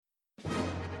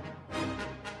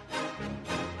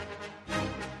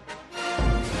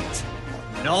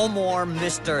No more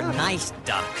Mr. Nice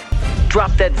Duck. Drop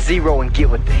that zero and get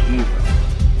with the hero.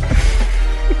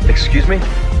 Excuse me?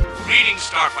 Greetings,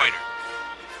 Starfighter.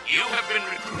 You have been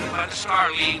recruited by the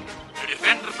Star League to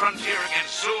defend the frontier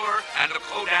against Zur and the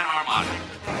Kodan Armada.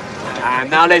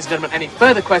 And now, ladies and gentlemen, any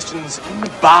further questions?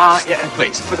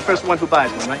 Please. For the first one who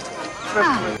buys one, right?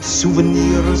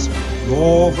 Souvenirs,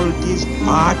 novelties,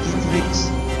 party tricks.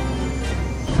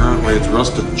 Apparently it's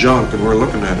rusted junk and we're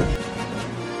looking at it.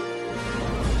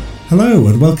 Hello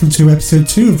and welcome to episode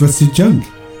 2 of Rusted Junk.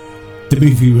 The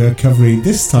movie we're covering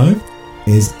this time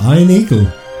is Iron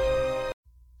Eagle.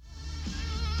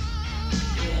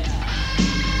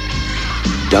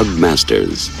 Doug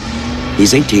Masters.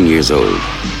 He's 18 years old.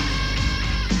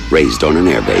 Raised on an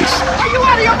airbase. Are you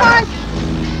out of your mind?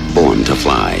 Born to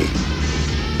fly.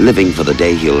 Living for the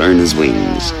day he'll earn his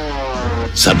wings.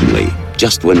 Suddenly,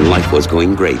 just when life was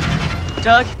going great.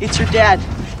 Doug, it's your dad.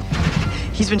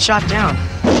 He's been shot down.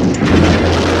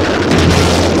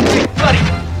 Hey, buddy!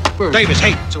 Davis,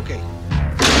 hey, it's okay.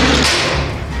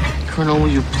 Colonel, will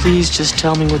you please just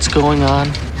tell me what's going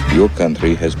on? Your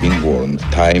country has been warned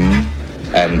time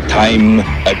and time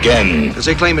again. Because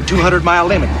they claim a 200-mile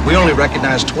limit. We only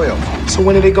recognize 12. So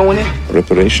when are they going in?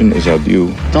 Reparation is our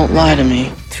due. Don't lie to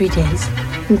me. 3 days.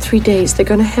 In 3 days, they're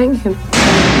gonna hang him.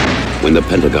 When the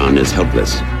Pentagon is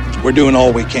helpless. We're doing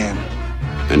all we can.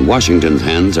 And Washington's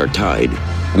hands are tied.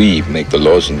 We make the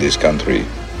laws in this country.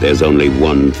 There's only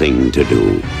one thing to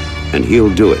do. And he'll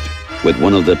do it with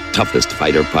one of the toughest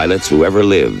fighter pilots who ever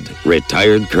lived,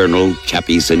 retired Colonel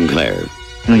Chappie Sinclair.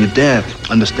 You know, your dad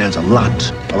understands a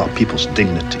lot about people's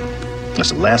dignity.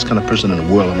 That's the last kind of person in the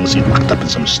world I want to see locked up in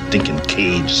some stinking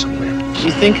cage somewhere. Do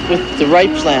you think with the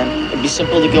right plan, it'd be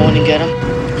simple to go in and get him?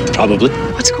 Probably.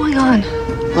 What's going on?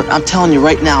 Look, I'm telling you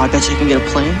right now, I bet you can get a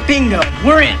plane. Bingo,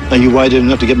 we're in. Are you wide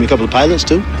enough to get me a couple of pilots,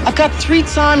 too? I've got 3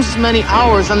 times as many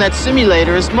hours on that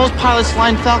simulator as most pilots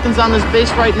flying Falcons on this base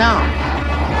right now.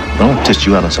 I'll test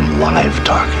you out on some live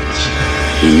targets.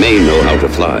 He may know how to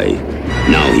fly.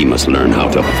 Now he must learn how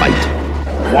to fight.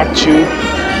 Want you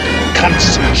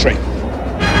concentrate.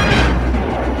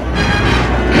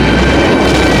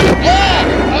 Yeah!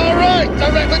 All right,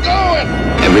 we're going!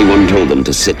 Everyone told them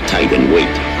to sit tight and wait.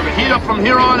 Heat up from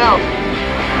here on out.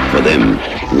 For them,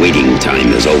 waiting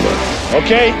time is over.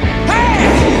 Okay.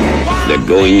 They're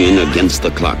going in against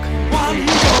the clock.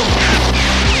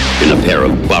 In a pair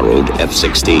of borrowed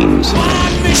F-16s.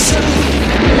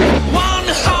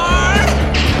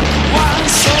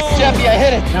 Jeffy, I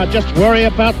hit it. Now just worry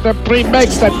about the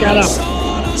pre-makes that got up.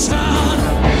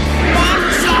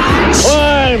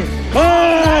 Climb!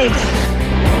 Climb!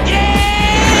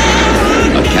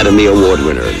 Academy Award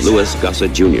winner Louis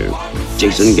Gossett Jr.,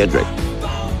 Jason Gedrick,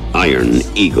 Iron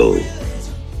Eagle.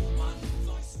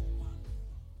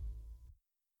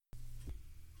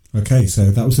 Okay,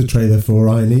 so that was the trailer for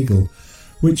Iron Eagle,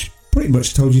 which pretty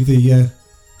much told you the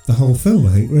whole film,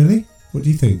 I think, really? What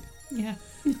do you think? Yeah.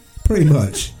 Pretty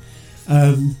much.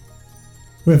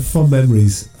 We have fond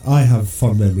memories. I have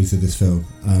fond memories of this film,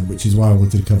 which is why I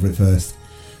wanted to cover it first.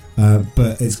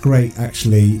 But it's great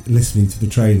actually listening to the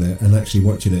trailer and actually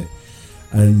watching it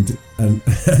and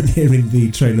hearing the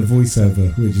trailer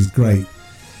voiceover, which is great,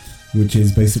 which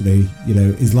is basically, you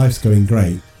know, his life's going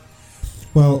great.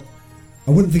 Well,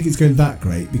 I wouldn't think it's going that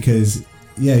great because,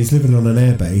 yeah, he's living on an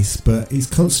airbase, but he's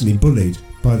constantly bullied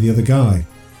by the other guy,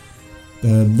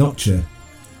 Notcher.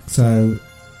 So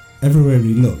everywhere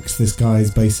he looks, this guy is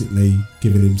basically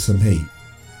giving him some heat.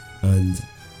 And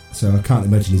so I can't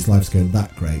imagine his life's going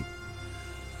that great.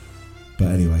 But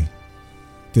anyway,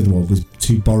 the other one was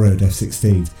 2 borrowed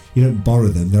F-16s. You don't borrow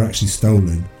them, they're actually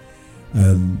stolen.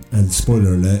 And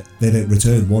spoiler alert, they don't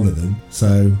return one of them.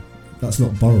 So that's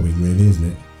not borrowing really, isn't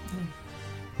it?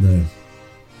 No.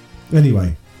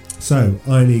 Anyway, so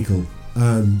Iron Eagle.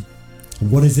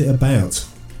 What is it about?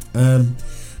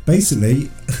 Basically,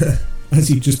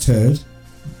 as you just heard,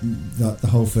 the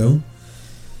whole film.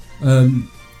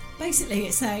 Basically,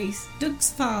 it says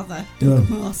Doug's father, Doug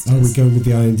Masters. Oh, we're going with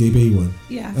the IMDb one.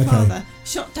 Yeah, okay. Father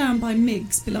shot down by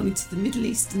MiGs belonging to the Middle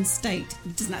Eastern state.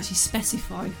 It doesn't actually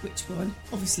specify which one.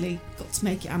 Obviously, got to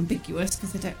make it ambiguous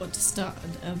because they don't want to start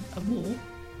a war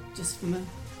just from a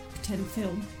pretend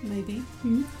film, maybe.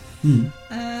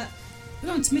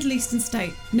 Belonging to Middle Eastern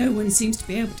state. No one seems to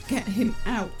be able to get him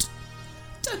out.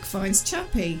 Doug finds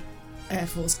Chappie, Air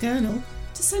Force Colonel,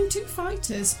 to send 2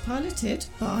 fighters piloted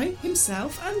by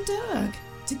himself and Doug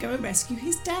to go and rescue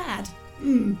his dad.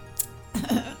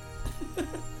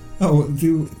 What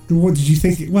did you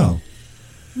think?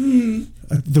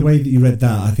 The way that you read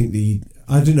that, I think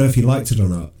I don't know if you liked it or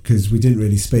not, because we didn't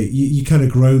really speak. You kind of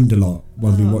groaned a lot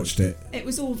when we watched it. It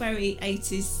was all very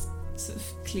 80s sort of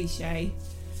cliche,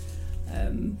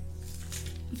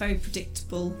 very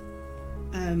predictable.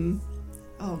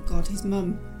 Oh God, his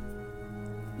mum.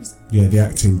 Yeah, the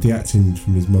acting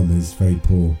from his mum is very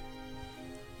poor.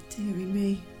 Deary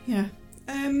me, yeah.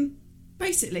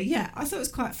 Basically, yeah, I thought it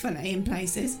was quite funny in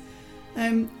places.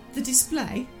 The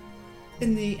display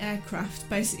in the aircraft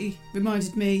basically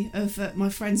reminded me of my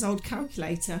friend's old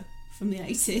calculator from the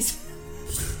 80s.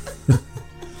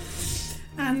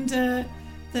 And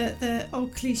the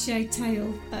old cliched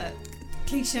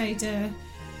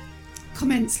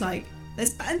comments like,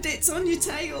 "There's bandits on your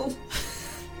tail."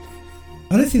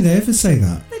 I don't think they ever say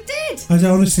that. They did. I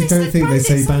honestly don't said think they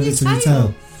say bandits on your tail.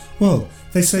 tail. Well,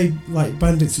 they say like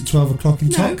bandits at 12 o'clock in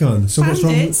Top Gun. So what's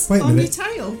wrong with... Wait a on minute. your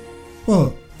tail.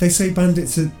 Well, they say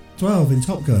bandits at 12 in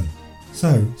Top Gun.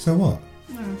 So what?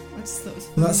 No, I just thought it was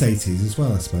funny. Well, that's 80s as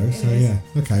well, I suppose. So yeah,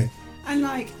 okay. And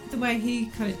like the way he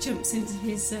kind of jumps into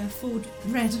his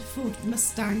red Ford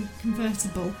Mustang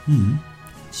convertible.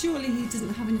 Surely he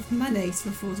doesn't have enough money to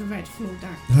afford a red Ford.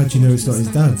 How do you know it's not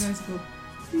his dad's? Convertible.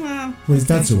 Well, His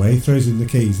dad's away, throws him the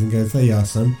keys and goes, "There you are,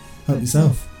 son. Help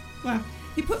yourself." Well,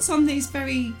 he puts on these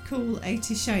very cool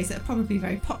 80s shows that are probably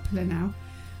very popular now,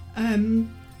 and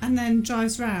then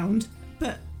drives round.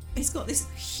 But he's got this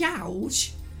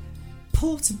huge,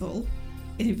 portable,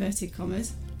 in inverted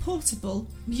commas, portable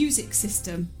music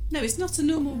system. No, it's not a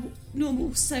normal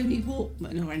Sony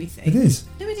Walkman or anything. It is.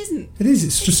 No, it isn't. It is.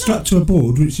 It's just strapped to a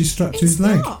board, which is strapped to his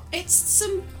leg. It's not. It's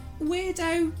some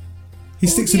weirdo. He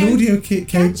sticks an audio cable.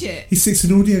 gadget. He sticks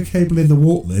an audio cable in the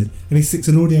Walkman, and he sticks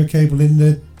an audio cable in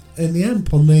the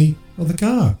amp on the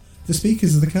car, the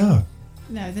speakers of the car.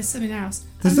 No, there's something else.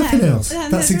 There's nothing else.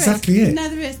 That's exactly it. No,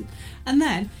 there isn't. And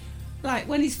then, like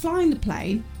when he's flying the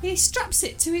plane, he straps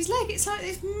it to his leg. It's like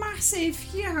this massive,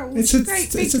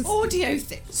 great big audio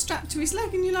thing strapped to his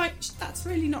leg, and you're like, that's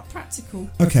really not practical.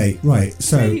 Okay, right.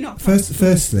 So Really not practical.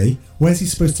 firstly, where's he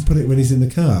supposed to put it when he's in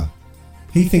the car?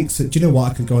 He thinks that, do you know what,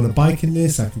 I can go on a bike in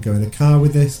this, I can go in a car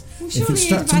with this. Well, if surely it's he'd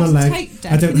strapped to have my had a leg, tape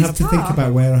deck I don't in his have to think car.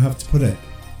 about where I have to put it.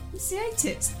 It's the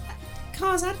 80s.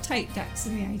 Cars had tape decks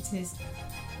in the 80s.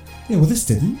 Yeah, well, this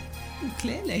didn't. Well,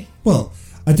 clearly. Well,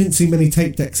 I didn't see many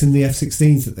tape decks in the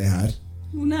F-16s that they had.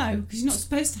 Well, no, because you're not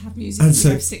supposed to have music in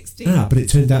the F-16. But it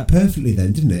turned out perfectly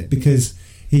then, didn't it? Because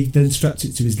he then strapped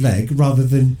it to his leg rather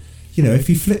than, if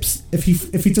he flips, if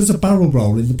he does a barrel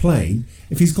roll in the plane,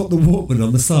 if he's got the Walkman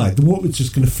on the side, the Walkman's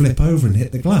just going to flip over and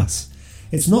hit the glass.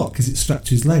 It's not, because it's strapped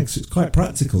to his leg, so it's quite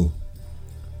practical.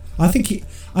 I think he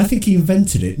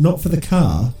invented it not for the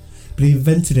car, but he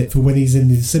invented it for when he's in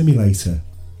the simulator,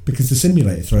 because the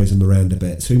simulator throws him around a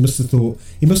bit. So he must have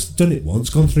done it once,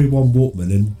 gone through one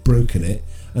Walkman and broken it,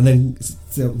 and then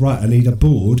right, I need a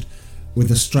board with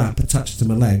a strap attached to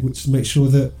my leg, which makes sure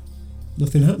that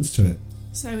nothing happens to it.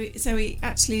 So he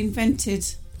actually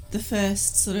invented the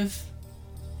first sort of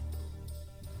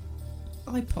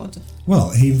iPod.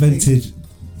 Well, he invented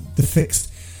the fixed...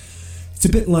 It's a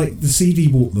bit like the CD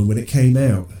Walkman when it came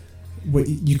out.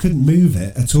 You couldn't move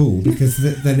it at all because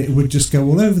then it would just go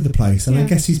all over the place. And I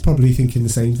guess he's probably thinking the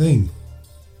same thing.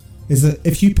 Is that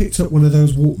if you picked up one of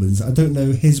those Walkmans, I don't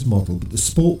know his model, but the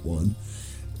sport one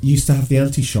used to have the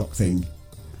anti-shock thing.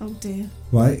 Oh dear.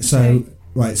 Right, so...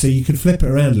 Right, so you could flip it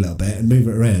around a little bit and move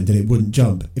it around and it wouldn't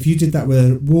jump. If you did that with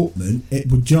a Walkman, it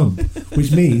would jump,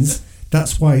 which means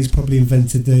that's why he's probably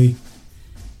invented the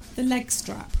leg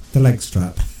strap. The leg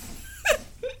strap.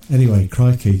 Anyway,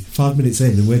 crikey, 5 minutes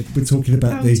in and we're talking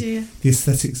about the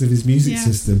aesthetics of his music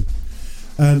system.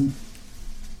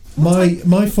 My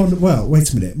fond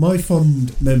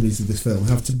memories of this film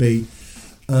have to be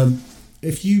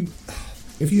if you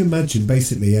imagine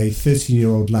basically a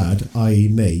 13-year-old lad, i.e.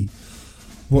 me,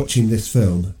 watching this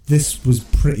film, this was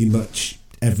pretty much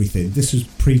everything. This was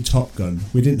pre-Top Gun.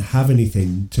 We didn't have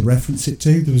anything to reference it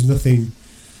to. There was nothing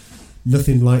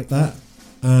like that.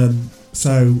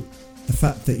 So the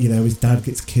fact that his dad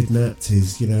gets kidnapped,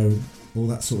 all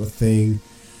that sort of thing.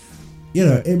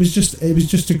 It was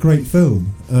just a great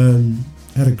film.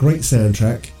 Had a great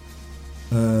soundtrack.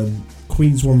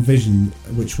 Queen's One Vision,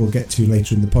 which we'll get to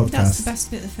later in the podcast. That's the best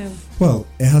bit of the film. Well,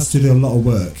 it has to do a lot of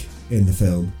work in the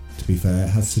film. To be fair, it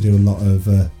has to do a lot of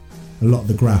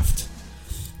the graft.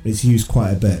 It's used quite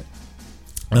a bit.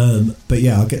 But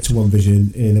yeah, I'll get to One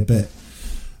Vision in a bit.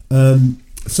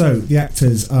 So the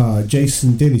actors are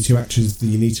the only two actors that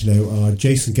you need to know are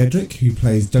Jason Gedrick, who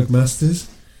plays Doug Masters,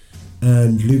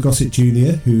 and Lou Gossett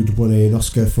Jr., who'd won an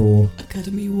Oscar for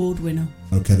Academy Award winner.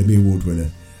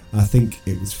 I think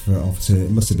it was for Officer.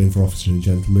 It must have been for Officer and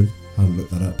Gentleman. I haven't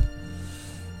looked that up.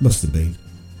 Must have been.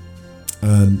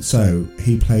 So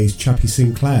he plays Chappie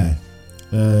Sinclair,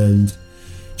 and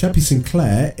Chappie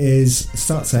Sinclair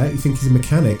starts out, you think he's a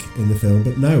mechanic in the film,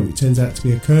 but no, it turns out to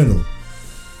be a colonel.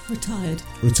 Retired.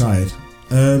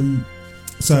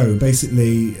 So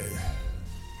basically,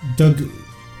 Doug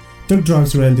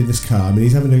drives around in this car. I mean,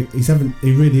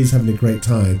 he really is having a great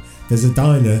time. There's a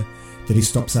diner that he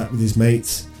stops at with his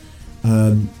mates.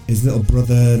 His little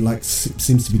brother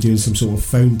seems to be doing some sort of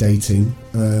phone dating,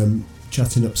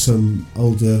 chatting up some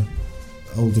older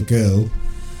girl.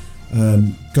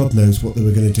 God knows what they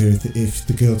were going to do if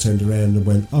the girl turned around and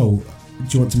went, "Oh, do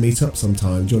you want to meet up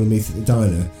sometime? Do you want to meet at the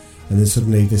diner?" And then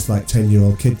suddenly this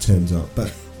 10-year-old kid turns up.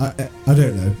 But I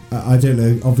don't know. I don't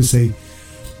know. Obviously,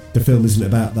 the film isn't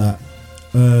about that.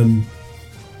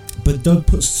 But Doug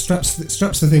straps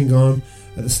the thing on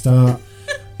at the start.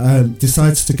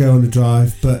 Decides to go on a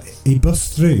drive, but he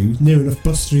busts through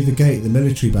the gate of the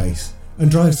military base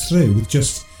and drives through with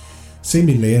just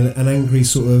seemingly an angry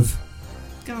sort of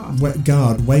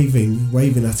guard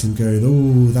waving at him, going,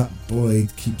 "Oh, that boy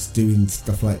keeps doing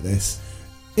stuff like this."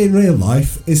 In real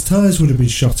life, his tyres would have been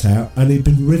shot out and he'd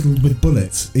been riddled with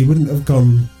bullets. He wouldn't have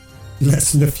gone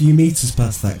less than a few metres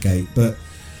past that gate. But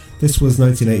this was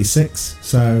 1986,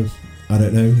 so I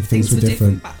don't know if things were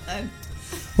different back then.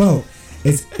 Well,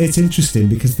 it's interesting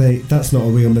because that's not a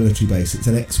real military base. It's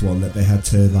an X1 that they had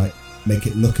to make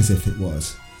it look as if it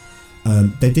was.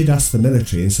 They did ask the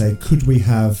military and say, could we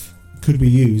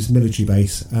use military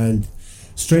base? And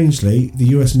strangely, the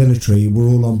US military were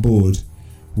all on board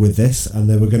with this, and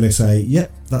they were going to say, yep,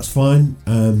 that's fine,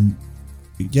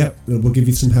 yep, we'll give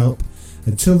you some help,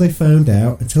 until they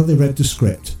read the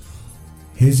script.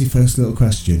 Here's your first little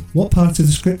question: what part of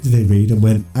the script did they read and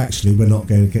went, actually, we're not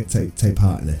going to take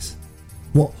part in this?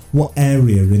 What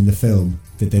area in the film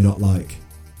did they not like?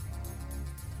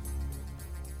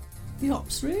 The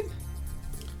ops room.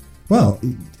 Well,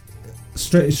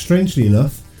 strangely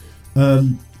enough,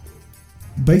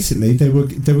 basically they were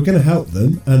going to help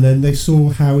them, and then they saw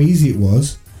how easy it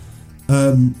was.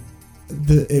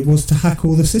 It was to hack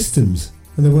all the systems,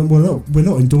 and they went, "Well, we're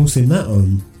not endorsing that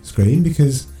on screen,"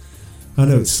 because I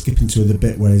know it's skipping to the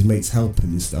bit where his mates helping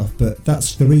and stuff, but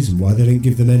that's the reason why they didn't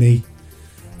give them any.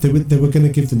 They were going to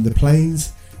give them the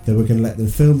planes. They were going to let them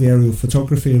film the aerial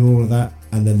photography and all of that,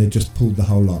 and then they just pulled the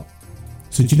whole lot.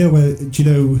 So do you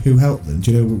know who helped them?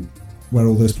 Do you know where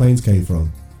all those planes came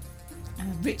from?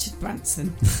 Richard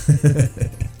Branson.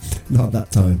 Not at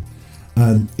that time.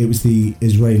 It was the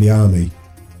Israeli army.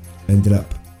 Ended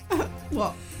up.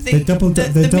 What? They doubled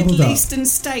up. The Middle Eastern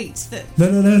state that.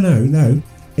 No.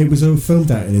 It was all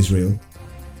filmed out in Israel.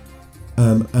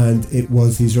 And it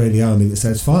was the Israeli army that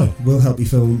says, "Fine, we'll help you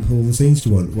film all the scenes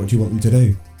you want. What do you want them to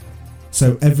do?"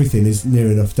 So everything is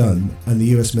near enough done, and the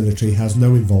US military has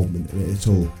no involvement in it at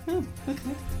all. Oh,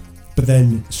 okay. But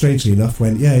then, strangely enough,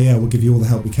 went, yeah, we'll give you all the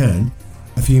help we can,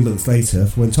 a few months later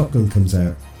for when Top Gun comes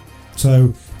out.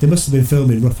 So they must have been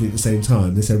filming roughly at the same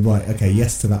time. They said, right, okay,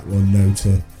 yes to that one, no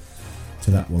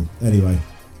to that one. Anyway,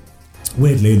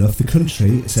 weirdly enough, the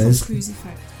country says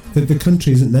that the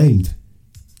country isn't named.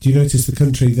 Do you notice the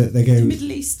country that they go... The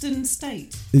Middle Eastern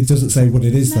state. It doesn't say what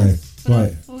it is, though. But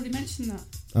right. I've already mentioned that.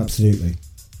 Absolutely.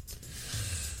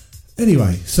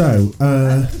 Anyway, so...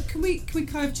 Can we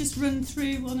kind of just run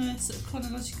through on a sort of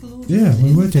chronological order? Yeah,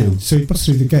 we were doing. So you bust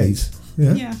through the gate.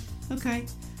 Yeah. Yeah, okay.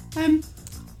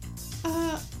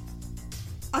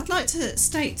 I'd like to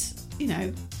state,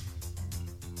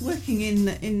 working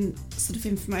in sort of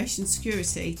information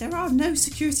security, there are no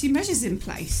security measures in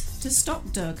place to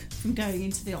stop Doug from going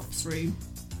into the ops room.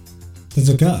 There's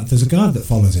a guard that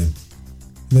follows him,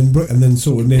 and then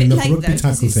sort of near enough rugby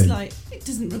tackles him. It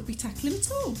doesn't rugby tackle him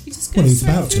at all. He just goes. Well, he's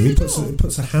straight about to. He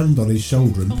puts a hand on his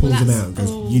shoulder and pulls him out and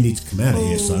goes, "You need to come out of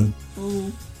here, son."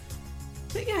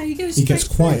 But yeah, he goes. He gets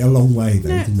quite a long way though,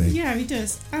 doesn't he? Yeah, he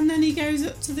does. And then he goes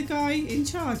up to the guy in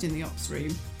charge in the ops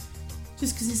room,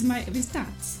 just because he's a mate of his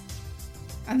dad's,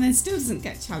 and then still doesn't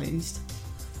get challenged.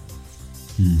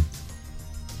 Right.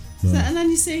 So, and then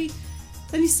you see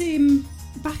him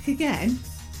back again,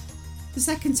 the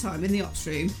second time in the ops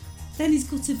room. Then he's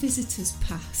got a visitor's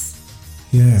pass.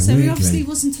 Yeah, so weirdly. He obviously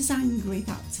wasn't as angry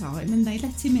that time, and they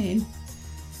let him in.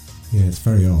 Yeah, it's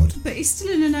very odd. But he's still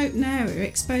in an open area,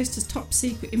 exposed to top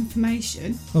secret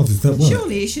information. Oh, does that work?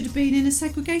 Surely he should have been in a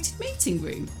segregated meeting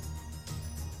room.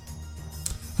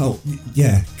 Oh,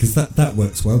 yeah, because that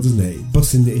works well, doesn't it?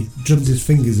 He drums his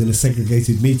fingers in a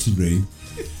segregated meeting room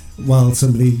while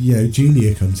somebody,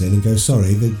 junior comes in and goes,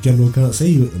 "Sorry, the general can't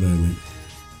see you at the moment."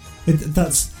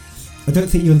 I don't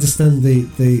think you understand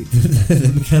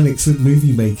the mechanics of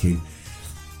movie making.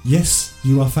 yes,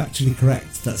 you are factually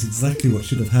correct. That's exactly what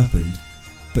should have happened.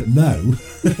 But no,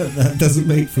 that doesn't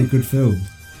make for a good film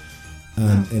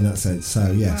in that sense.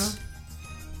 So, yes.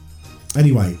 Wow.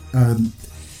 Anyway,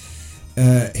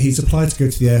 he's applied to go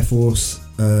to the Air Force.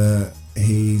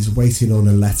 He's waiting on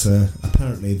a letter.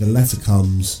 Apparently, the letter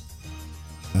comes.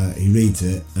 He reads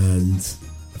it and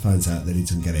finds out that he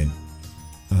doesn't get in.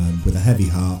 With a heavy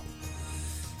heart,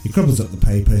 he crumbles up the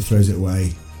paper, throws it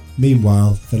away.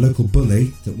 Meanwhile, the local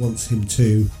bully that wants him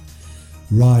to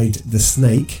ride the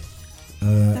snake.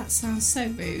 That sounds so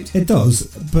rude. It does,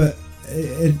 but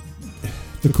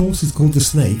the course is called the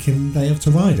Snake, and they have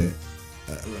to ride it.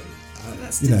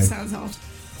 That still sounds odd.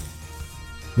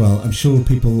 Well, I'm sure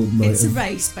people might. It's a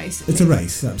race, basically. It's a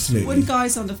race, absolutely. One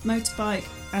guy's on a motorbike,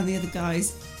 and the other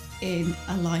guy's in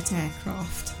a light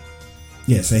aircraft.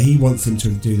 Yeah, so he wants him to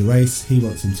do the race. He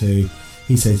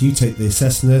says, "You take the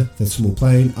Cessna, the small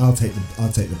plane. I'll take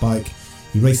the bike."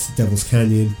 He races to Devil's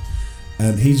Canyon.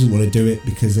 He doesn't want to do it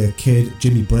because a kid,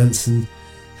 Jimmy Branson,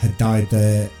 had died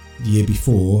there the year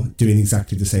before doing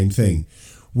exactly the same thing.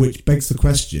 Which begs the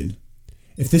question,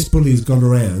 if this bully has gone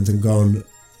around and gone,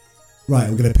 right,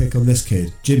 I'm going to pick on this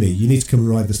kid. Jimmy, you need to come and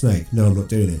ride the snake. No, I'm not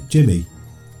doing it. Jimmy,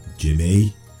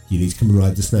 you need to come and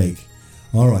ride the snake.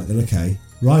 All right, then, okay.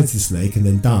 Rides the snake and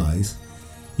then dies.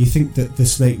 You think that the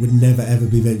snake would never ever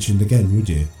be mentioned again, would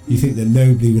you? You think that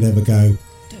nobody would ever go,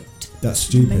 that's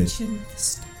stupid. Mention the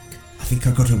snake. I think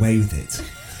I got away with it.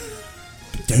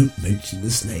 But don't mention the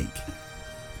snake.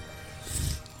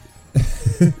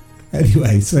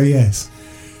 Anyway, so yes.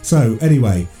 So,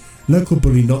 anyway, local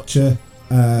bully Notcher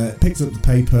picks up the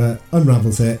paper,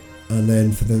 unravels it, and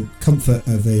then for the comfort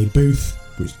of a booth,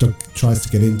 which Doug tries to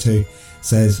get into,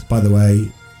 says, by the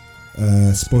way,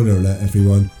 spoiler alert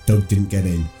everyone, Doug didn't get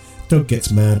in. Doug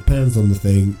gets mad, pounds on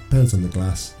the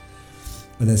glass,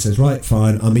 and then says, right,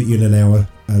 fine, I'll meet you in an hour,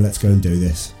 let's go and do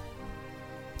this.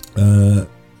 And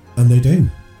they do.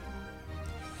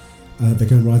 They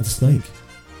go and ride the snake.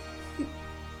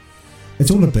 It's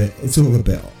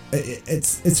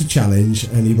a challenge,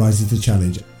 and he rises the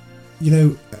challenge. You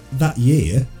know, that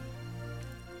year,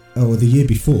 or the year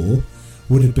before,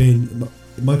 would have been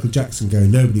Michael Jackson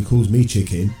going, nobody calls me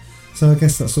chicken. So I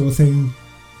guess that sort of thing,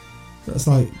 that's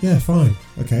like, yeah, fine,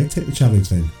 okay, take the challenge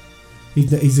then. He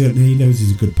knows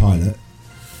he's a good pilot.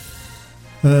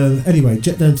 Anyway,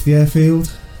 jet down to the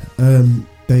airfield.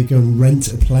 They go and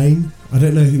rent a plane. I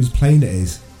don't know whose plane it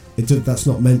is. That's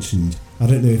not mentioned. I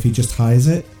don't know if he just hires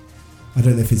it. I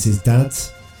don't know if it's his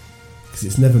dad's, because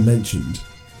it's never mentioned.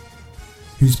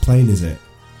 Whose plane is it?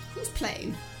 Whose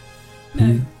plane?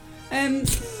 No.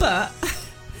 But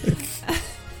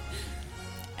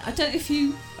I don't know if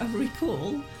you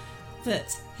recall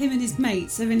that him and his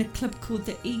mates are in a club called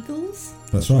the Eagles.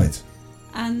 That's right.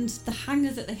 And the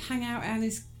hangar that they hang out at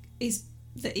is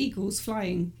the Eagles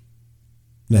flying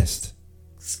nest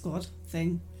squad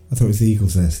thing. I thought it was the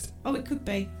Eagles Nest. Oh, it could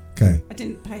be. Okay. I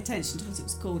didn't pay attention to what it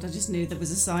was called. I just knew there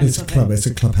was a sign. It's a club. It's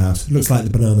a clubhouse. It looks like the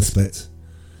banana splits,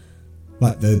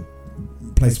 like the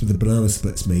place where the banana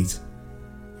splits meet.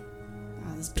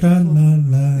 Oh, that's before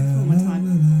my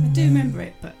time. I do remember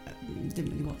it, but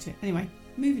didn't really watch it. Anyway,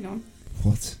 moving on.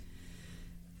 What?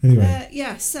 Anyway.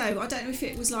 Yeah. So I don't know if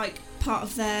it was like part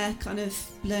of their kind of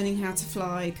learning how to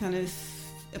fly, kind of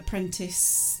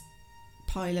apprentice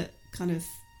pilot kind of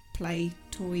play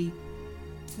toy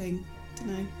thing. Don't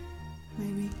know.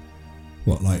 Maybe.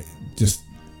 What, like, just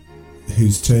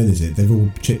whose turn is it? They've all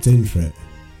chipped in for it.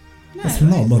 No, that's a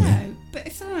lot of money. No, but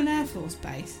if they're on an Air Force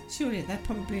base, surely they're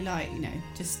probably like,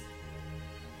 just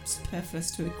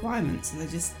superfluous to requirements, so they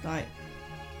just like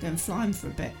go and fly them for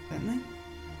a bit, don't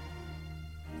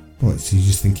they? What, so you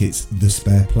just think it's the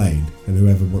spare plane and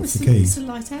whoever wants the keys? It's a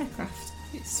light aircraft.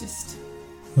 It's just...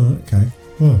 Oh, okay.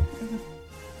 Well.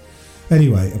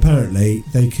 Anyway, apparently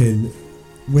they can,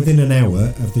 within an hour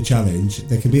of the challenge,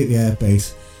 they can be at the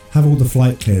airbase, have all the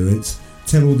flight clearance,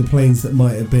 tell all the planes that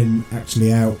might have been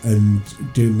actually out and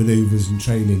doing manoeuvres and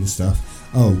training and stuff,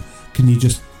 oh, can you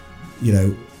just,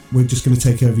 we're just going to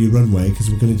take over your runway because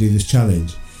we're going to do this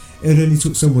challenge. It only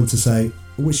took someone to say,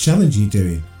 which challenge are you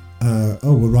doing?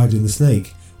 We're riding the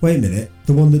snake. Wait a minute,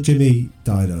 the one that Jimmy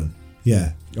died on.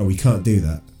 Yeah. Oh, we can't do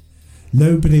that.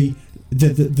 Nobody...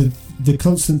 The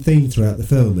constant theme throughout the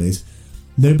film is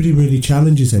nobody really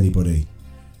challenges anybody.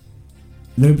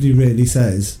 Nobody really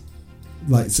says,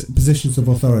 like, positions of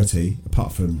authority,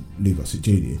 apart from Lou Gossett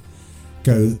Jr.,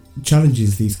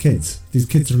 challenges these kids. These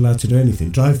kids are allowed to do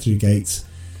anything. Drive through gates,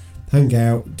 hang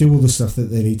out, do all the stuff that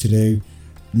they need to do,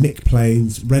 nick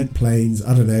planes, rent planes,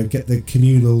 I don't know, get the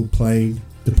communal plane,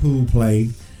 the pool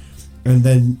plane, and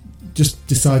then just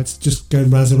decide to just go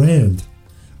and razz around.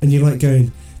 And you're like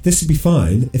going, this would be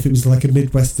fine if it was like a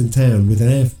Midwestern town with an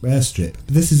airstrip.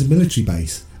 But this is a military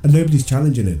base, and nobody's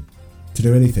challenging him to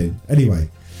do anything. Anyway,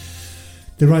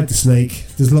 they ride the snake.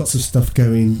 There's lots of stuff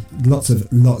going, lots of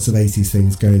 80s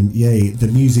things going. Yay! The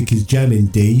music is jamming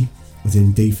D, as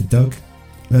in D for Doug.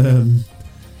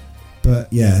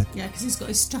 But yeah, because he's got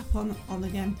his strap on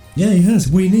again. Yeah, he has.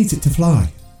 Well, he needs it to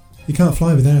fly. He can't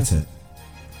fly without it.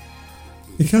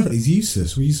 He can't. He's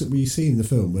useless. You see in the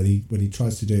film when he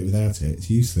tries to do it without it, it's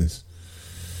useless.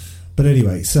 But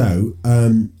anyway, so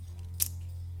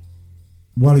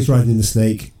while he's riding the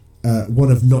snake,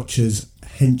 one of Notch's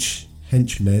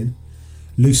henchmen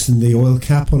loosen the oil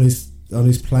cap on his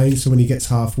plane, so when he gets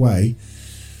halfway,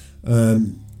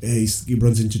 he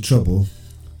runs into trouble,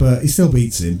 but he still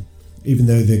beats him, even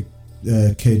though the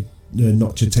kid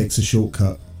Notcher takes a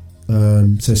shortcut,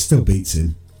 so still beats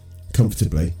him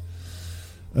comfortably.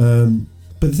 But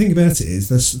the thing about it is,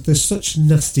 there's such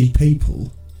nasty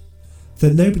people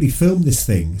that nobody filmed this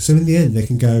thing, so in the end they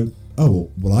can go, oh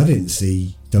well, I didn't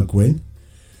see Doug win.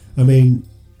 I mean,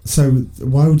 so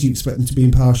why would you expect them to be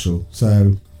impartial?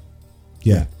 So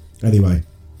yeah, anyway,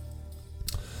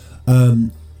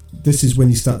 this is when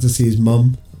you start to see his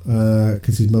mum,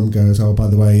 because his mum goes, oh, by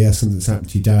the way, yeah, something's happened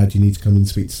to your dad, you need to come and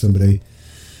speak to somebody,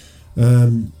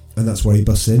 and that's where he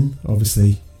busts in.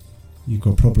 Obviously you've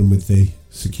got a problem with the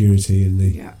security and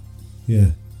the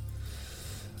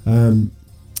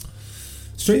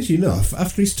strangely enough,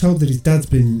 after he's told that his dad's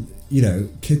been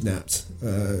kidnapped,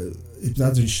 his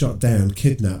dad's been shot down,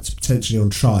 kidnapped, potentially on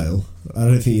trial. I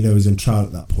don't think he's on trial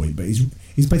at that point, but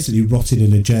he's basically rotted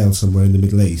in a jail somewhere in the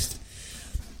Middle East.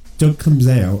 Doug comes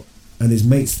out and his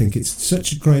mates think it's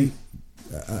such a great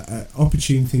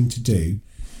opportune thing to do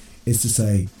is to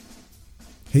say,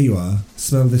 here you are,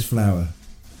 smell this flower.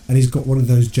 And he's got one of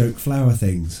those joke flower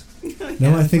things.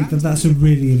 Now I think that's a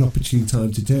really an opportune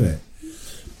time to do it.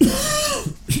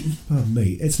 Pardon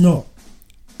me. It's not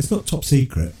top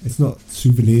secret. It's not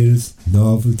souvenirs,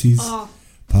 novelties,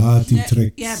 party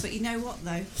tricks. Yeah, but you know what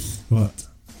though? What?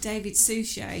 David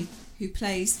Suchet, who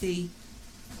plays the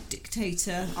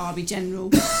dictator, army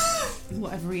general,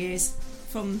 whatever he is,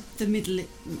 from the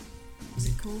what's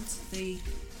it called? The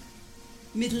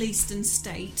Middle Eastern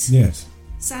state. Yes.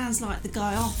 Sounds like the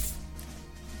guy off.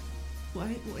 What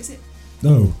is it?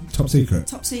 No, Top Secret.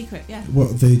 Top Secret, yeah.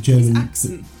 What, the German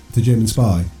accent? The German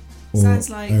spy? Or sounds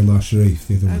like Omar Sharif,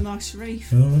 the other one. Omar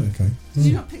Sharif. Oh, right, okay. Did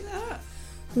you not pick that up?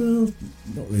 Well,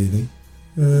 not really.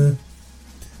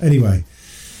 Anyway,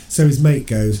 so his mate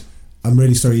goes, I'm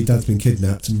really sorry your dad's been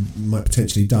kidnapped and might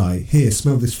potentially die. Here,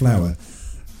 smell this flower.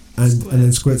 And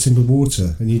then squirts him with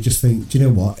water. And you just think, do you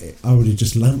know what? I would have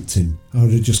just lamped him. I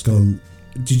would have just gone,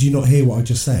 did you not hear what I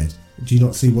just said? Do you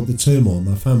not see what the turmoil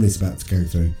my family's about to go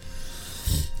through?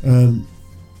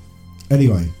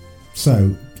 Anyway,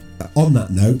 so on that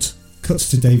note, cuts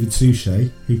to David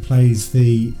Suchet, who plays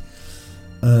the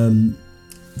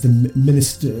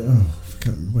minister.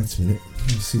 Wait a minute, let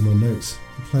me see my notes.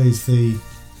 He plays the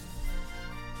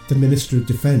Minister of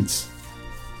Defence.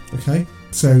 Okay,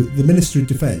 so the Minister of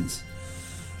Defence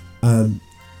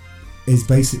is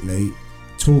basically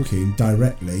talking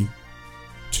directly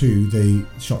to the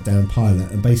shot down pilot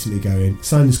and basically going,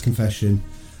 sign this confession,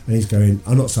 and he's going,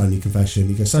 I'm not signing your confession.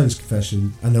 He goes, sign this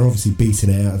confession, and they're obviously beating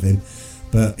it out of him,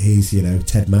 but he's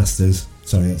Ted Masters,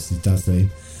 sorry, that's his dad's name,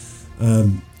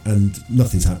 and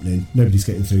nothing's happening, nobody's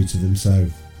getting through to them, so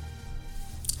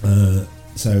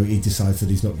he decides that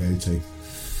he's not going to.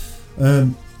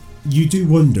 You do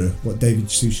wonder what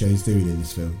David Suchet is doing in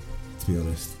this film, to be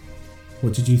honest.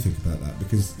 What did you think about that?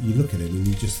 Because you look at him and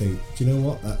you just think, do you know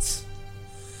what, that's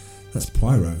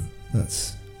Poirot.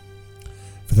 That's,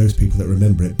 for those people that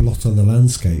remember it, Blot on the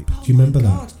Landscape. Do you remember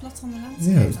that? Blot on the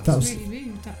Landscape. Yeah, that was really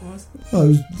rude, that was. Oh, it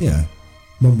was, yeah.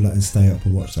 Mum let us stay up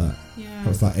and watch that. Yeah. That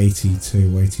was like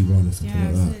 82 or 81 or something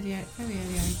like that. Yeah, very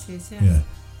early 80s,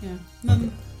 Yeah.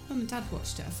 Mum and Dad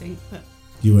watched it, I think, but...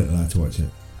 You weren't allowed to watch it?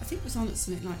 I think it was on at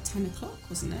something like 10 o'clock,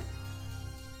 wasn't it?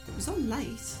 It was on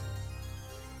late.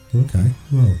 Okay,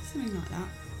 well... Something like that.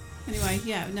 Anyway,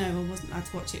 no, I wasn't allowed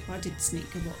to watch it, but I did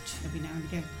sneak a watch every now and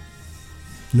again.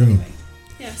 No. Anyway,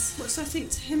 yes, what did I think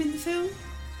to him in the film?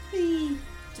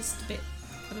 Just a bit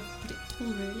kind of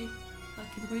predictable, really, like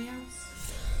everybody else.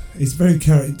 It's very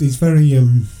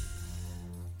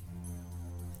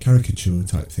caricature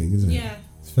type thing, isn't it? Yeah.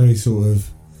 It's very sort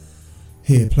of,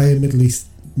 here, play a Middle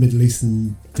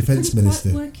Eastern defence minister.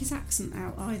 I couldn't quite work his accent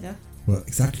out either. Well,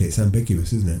 exactly, it's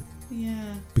ambiguous, isn't it?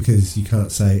 Yeah. Because you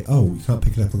can't say, you can't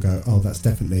pick it up and go, that's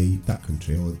definitely that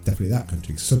country or definitely that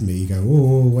country. Suddenly you go,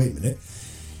 wait a minute.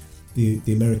 The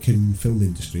American film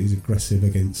industry is aggressive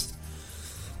against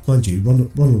mind you,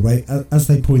 Ronald Reagan, as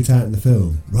they point out in the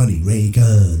film, Ronnie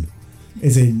Reagan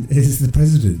is the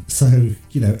president. So,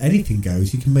 you know, anything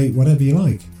goes. You can make whatever you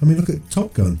like. I mean, look at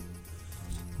Top Gun.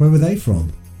 Where were they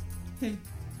from? Who?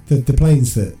 The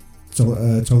planes that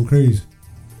Tom Cruise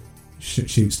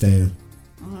shoots down.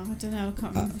 Oh, I don't know. I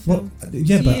can't remember the film.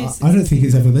 Yeah, but I don't think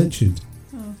it's ever mentioned.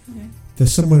 Oh, okay. They're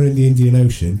somewhere in the Indian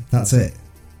Ocean. That's it.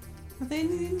 Are they in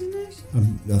the Indian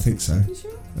Ocean? I think so. Are you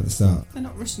sure? At the start. They're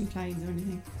not Russian planes or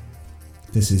anything.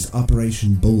 This is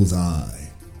Operation Bullseye. I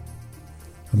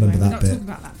remember that bit. We're not talking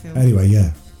about that film. Anyway,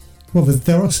 yeah. Well,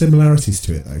 there are similarities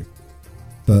to it though.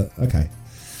 But okay.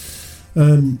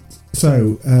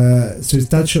 So his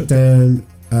dad shut down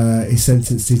his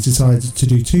sentence. He decided to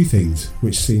do two things,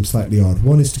 which seem slightly odd.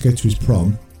 One is to go to his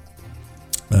prom.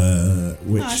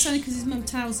 Which it's only because his mum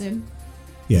tells him.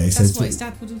 Yeah, he that's says what his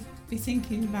dad would be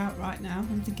thinking about right now.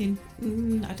 I'm thinking,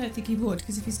 I don't think he would,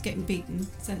 because if he's getting beaten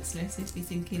senseless, he'd be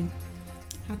thinking,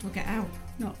 how do I get out?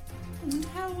 Not,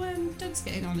 how Doug's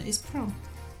getting on at his prom.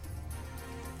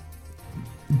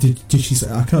 Did she say?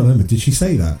 I can't remember. Did she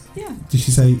say that? Yeah. Did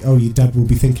she say, "Oh, your dad will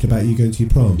be thinking about you going to your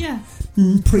prom"? Yeah.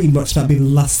 Pretty much that'd be the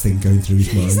last thing going through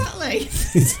his mind. Exactly.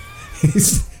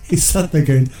 He's sat there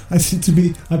going, I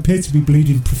appear to be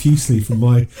bleeding profusely from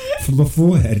my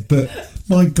forehead, but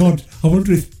my God, I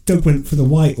wonder if Doug went for the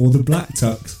white or the black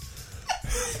tux.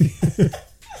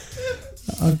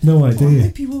 I've no idea. I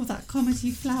hope he wore that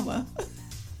comedy flower.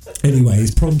 Anyway,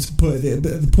 his prom's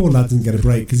the poor lad didn't get a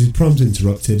break because his prom's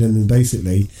interrupted, and then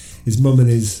basically his mum and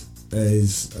his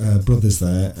brothers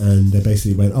there, and they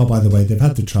basically went, oh, by the way, they've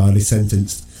had the trial, he's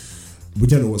sentenced, we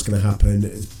don't know what's going to happen,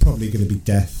 it's probably going to be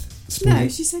death. No,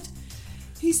 she said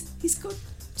he's got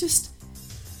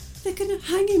they're going to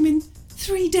hang him in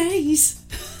 3 days.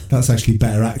 That's actually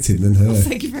better acting than her. Oh,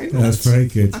 thank you very much. That's very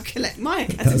good. I'll collect my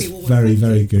Academy Award. That's very,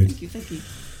 very good. Thank you.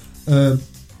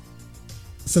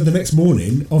 So the next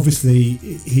morning, obviously,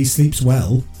 he sleeps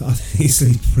well. I think he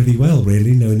sleeps pretty well,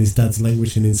 really, knowing his dad's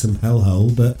languishing in some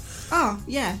hellhole. But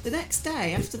yeah, the next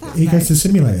day after that, he goes to the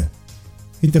simulator.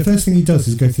 The first thing he does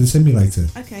is go to the simulator.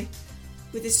 Okay,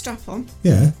 with his strap on.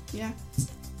 Yeah. Yeah.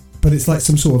 But it's like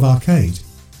some sort of arcade.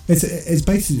 It's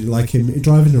basically like him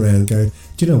driving around, going,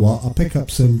 do you know what? I'll pick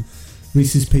up some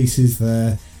Reese's Pieces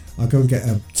there. I'll go and get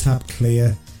a tab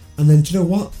clear, and then do you know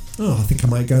what? Oh, I think I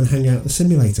might go and hang out at the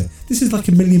simulator. This is like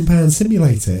 £1 million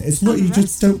simulator. It's not, you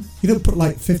don't put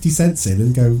like 50 cents in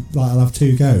and go, like, I'll have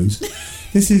 2 goes.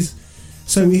 This is,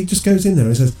 so he just goes in there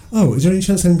and says, oh, is there any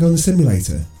chance I can go on the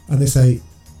simulator? And they say,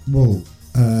 well,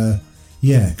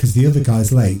 yeah, because the other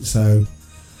guy's late, so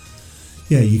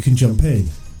yeah, you can jump in.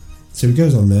 So he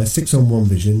goes on there, 6 on 1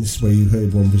 vision. This is where you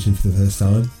heard 1 vision for the first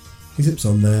time. He zips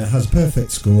on there, has a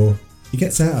perfect score. He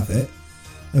gets out of it,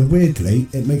 and weirdly,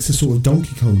 it makes a sort of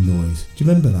Donkey Kong noise. Do you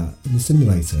remember that in the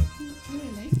simulator?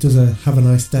 Really? It does a "Have a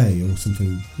nice day" or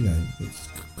something. You know, it's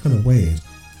kind of weird.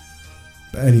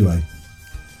 But anyway,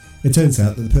 it turns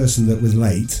out that the person that was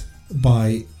late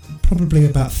by probably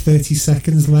about 30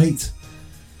 seconds late.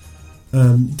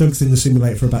 Doug's in the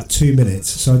simulator for about 2 minutes,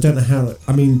 so I don't know how.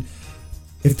 I mean,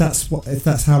 if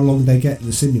that's how long they get in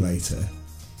the simulator,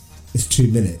 it's 2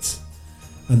 minutes,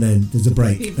 and then there's a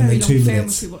break, and then 2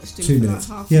 minutes. 2 minutes.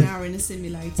 Like half an hour in a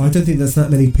simulator. But I don't think there's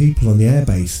that many people on the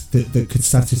airbase that could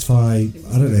satisfy.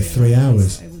 I don't know, 3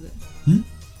 hours.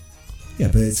 Yeah,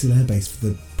 but it's an airbase for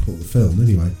the film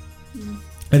anyway.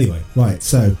 Anyway, right.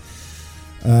 So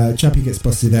Chappie gets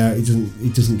busted out. He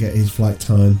doesn't get his flight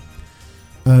time.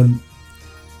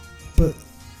 But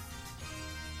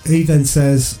he then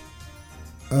says,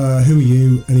 who are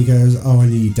you? And he goes, oh, I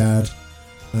knew your dad.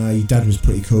 Your dad was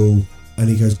pretty cool. And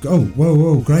he goes, oh,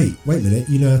 whoa, great. Wait a minute,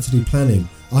 you know how to do planning.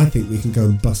 I think we can go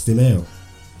and bust him out.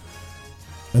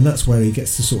 And that's where he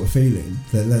gets the sort of feeling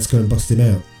that let's go and bust him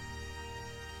out.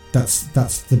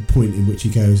 That's the point in which he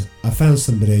goes, I found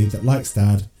somebody that likes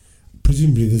dad.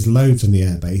 Presumably there's loads on the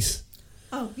airbase.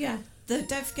 Oh, yeah.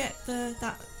 Don't forget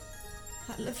that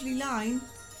lovely line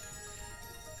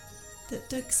that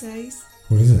Doug says.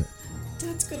 What is it?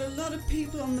 Dad's got a lot of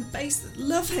people on the base that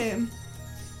love him.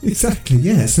 Exactly,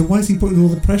 yeah. So why is he putting all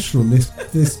the pressure on this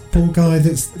poor guy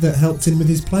that helped him with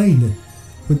his plane,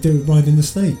 with riding the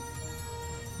snake?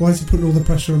 Why is he putting all the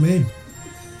pressure on him?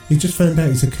 He just found out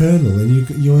he's a colonel, and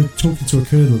you're talking to a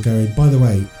colonel going, by the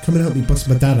way, come and help me bust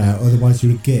my dad out, otherwise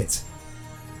you're a git.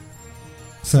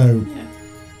 So,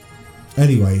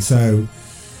 anyway, so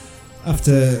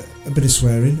after a bit of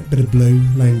swearing, a bit of blue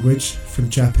language from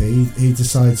Chappie, he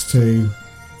decides to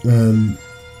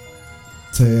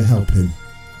help him.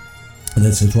 And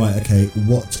then says, right, okay,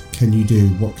 what can you do?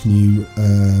 What can you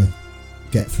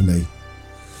get for me?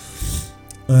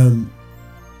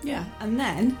 Yeah, and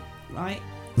then, right,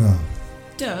 Oh,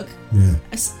 Doug yeah.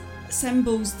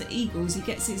 assembles the Eagles. He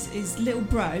gets his little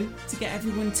bro to get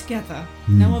everyone together.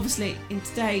 Mm. Now, obviously, in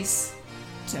today's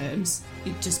terms,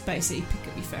 you just basically pick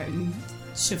up your phone and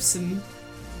shove some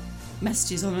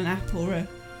messages on an app or a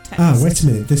text. Wait a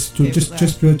minute. This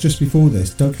just before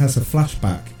this, Doug has a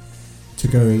flashback to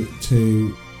going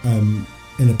to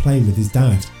in a plane with his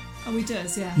dad. Oh, he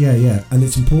does, yeah. Yeah, and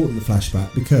it's important, the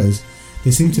flashback, because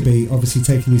they seem to be obviously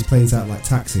taking these planes out like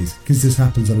taxis, because this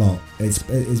happens a lot. It's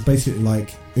basically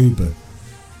like Uber.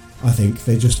 I think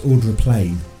they just order a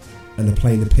plane, and a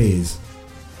plane appears.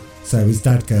 So his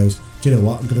dad goes, "Do you know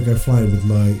what? I'm going to go flying with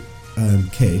my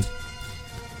kid."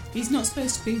 He's not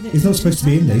supposed to be there. He's not supposed to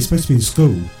be in there. He's supposed to be in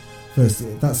school. First,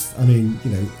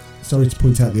 sorry to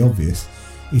point out the obvious.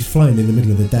 He's flying in the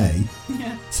middle of the day,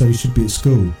 so he should be at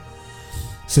school.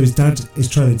 So his dad is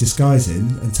trying to disguise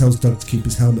him and tells Doug to keep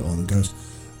his helmet on and goes,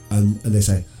 and they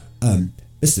say,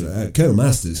 Mr. Colonel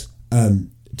Masters,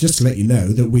 just to let you know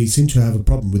that we seem to have a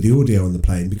problem with the audio on the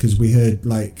plane because we heard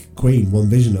like Queen, One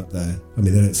Vision up there. I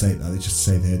mean, they don't say that, they just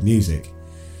say they heard music.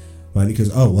 Right, and he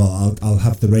goes, oh, well, I'll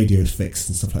have the radios fixed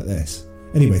and stuff like this.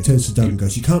 Anyway, turns to Doug and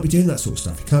goes, you can't be doing that sort of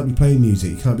stuff. You can't be playing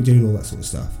music. You can't be doing all that sort of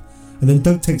stuff. And then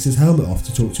Doug takes his helmet off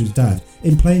to talk to his dad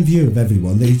in plain view of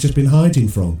everyone that he's just been hiding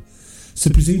from. So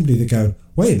presumably they go,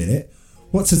 wait a minute,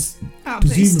 what's a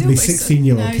presumably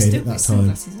 16-year-old kid at that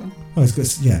time? Oh, he's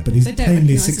got, but he's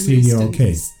plainly a 16-year-old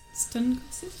kid. Stun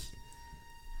glasses.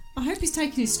 I hope he's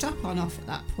taking his strap on off at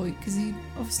that point because he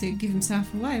obviously would give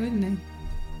himself away, wouldn't he?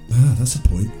 Ah, that's a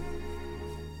point.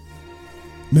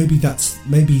 Maybe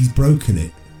he's broken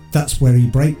it. That's where he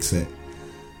breaks it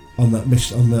on that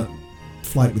mission, on that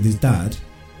flight with his dad.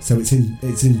 So it's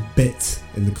in bits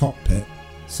in the cockpit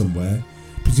somewhere.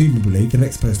 Presumably, the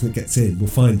next person that gets in will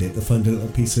find it. They'll find a little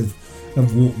piece of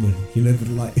Walkman,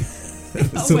 like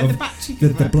the battery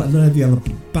the yellow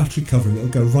battery covering. It'll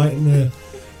go right in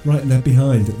there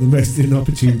behind at the most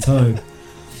inopportune time,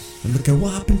 and they'll go,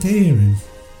 "What happened here?"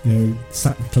 And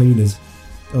sack the cleaners,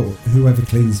 or whoever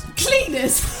cleans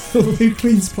cleaners. Who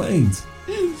cleans planes?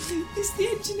 It's the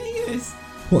engineers.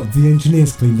 What? The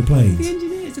engineers clean the planes? The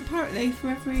engineers, apparently, for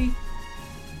every.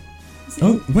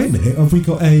 Oh, wait a minute! Have we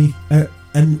got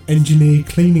an engineer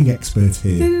cleaning expert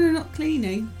here? No, not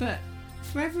cleaning, but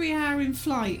for every hour in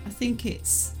flight, I think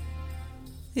it's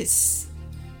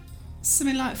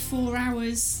something like 4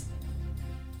 hours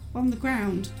on the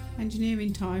ground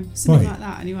engineering time, something like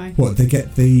that. Anyway, what they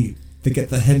get the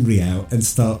Henry out and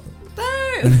start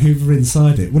and hoover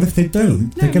inside it. Well, if they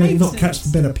don't, they're going to not catch the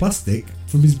bit of plastic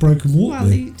from his broken Walkman.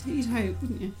 Well, you'd hope,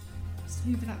 wouldn't you? Just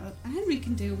hoover that up. And Henry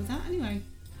can deal with that anyway.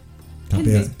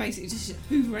 Henry's basically just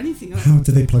hoover anything up. How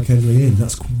do they plug Henry in?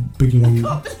 That's big long.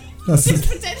 I can't believe he's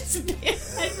pretending to be a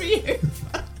Henry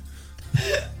Hoover.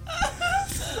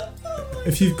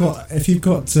 If you've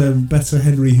got better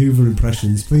Henry Hoover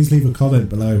impressions, please leave a comment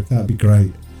below. That'd be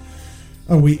great.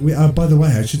 Oh, we by the way,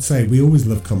 I should say we always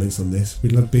love comments on this. We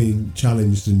love being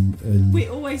challenged and we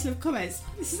always love comments.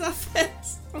 This is our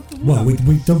first. Well,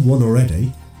 we've done one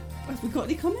already. Have we got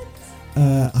any comments?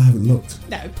 I haven't looked.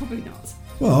 No, probably not.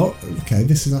 Well, okay,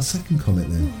 this is our second comment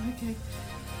then.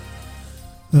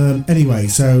 Oh, okay. Anyway,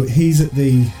 so he's at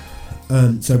the.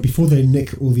 So before they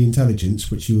nick all the intelligence,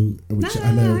 which I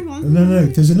know. Hang on. No,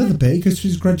 there's another bit. He goes to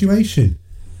his graduation,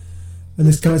 and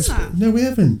this guy's. No, we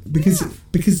haven't, because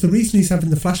the reason he's having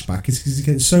the flashback is because he's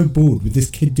getting so bored with this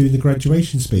kid doing the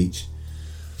graduation speech.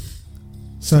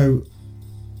 So,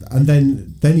 and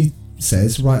then he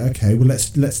says, right, okay, well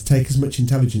let's take as much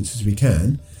intelligence as we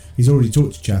can. He's already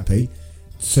talked to Chappie,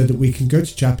 so that we can go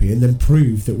to Chappie and then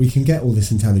prove that we can get all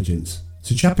this intelligence.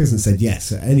 So Chappie hasn't said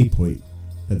yes at any point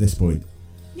at this point.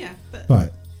 Yeah, but...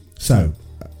 Right, so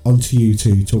on to you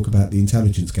to talk about the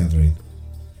intelligence gathering.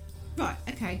 Right,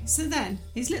 okay, so then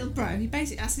his little bro, he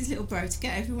basically asked his little bro to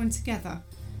get everyone together.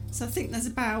 So I think there's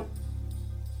about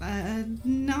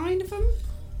 9 of them?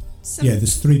 7? Yeah,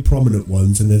 there's 3 prominent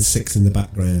ones and there's 6 in the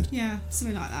background. Yeah,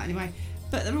 something like that anyway.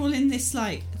 But they're all in this,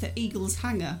 like, the Eagles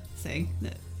hangar thing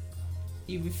that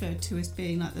you referred to as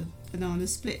being like the banana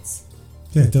splits.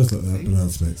 Yeah, it does look like banana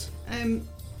splits.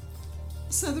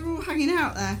 So they're all hanging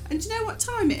out there. And do you know what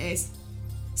time it is?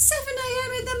 7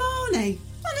 a.m. in the morning.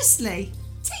 Honestly,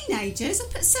 teenagers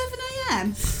up at 7 a.m.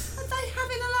 Are they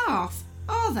having a laugh?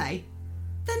 Are they?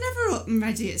 They're never up and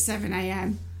ready at 7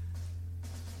 a.m.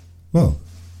 Well,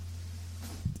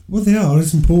 they are.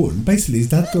 It's important. Basically, his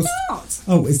dad got. Not.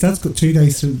 Oh, his dad's got 3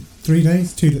 days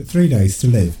to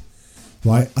live.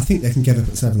 Right, I think they can get up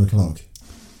at 7 o'clock.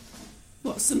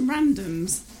 What, some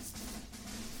randoms?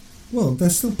 Well, they're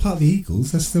still part of the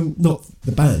Eagles. They're still not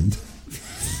the band.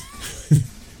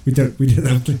 we don't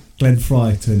have Glenn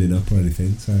Fry turning up or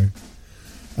anything. So,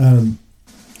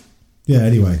 yeah.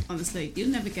 Anyway, Honestly, you'll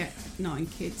never get 9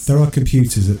 kids. there are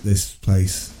computers at this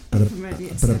place, but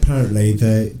apparently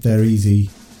they're easy.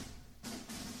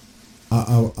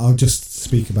 I'll just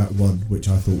speak about one which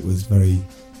I thought was very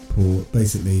poor.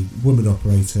 Basically, woman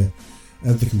operator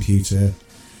of the computer.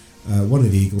 One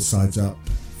of the eagles sides up,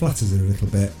 flatters her a little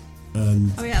bit,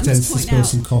 and pretends to spill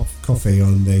some coffee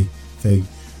on the thing.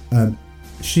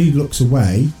 She looks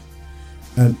away,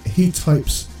 and he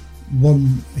types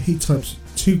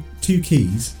two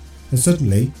keys, and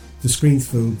suddenly the screen's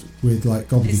filled with like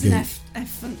gobbledygook. It's an F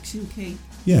function key.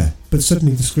 Yeah, but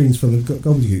suddenly the screen's full of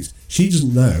gobbledygooks. She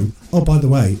doesn't know. Oh, by the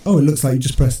way, it looks like you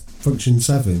just pressed function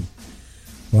 7.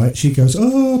 Right? She goes,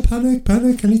 oh, panic, I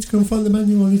need to go and find the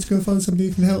manual, I need to go and find somebody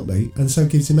who can help me, and so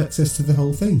gives him access to the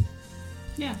whole thing.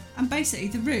 Yeah, and basically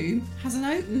the room has an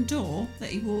open door that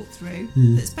he walked through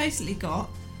that's basically got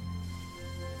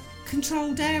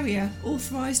controlled area,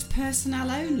 authorised personnel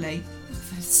only. Oh,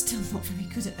 they're still not very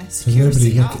good at their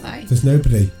security, are they? There's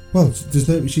nobody. Well, there's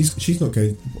no. She's not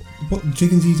going. What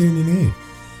jiggins are you doing in here?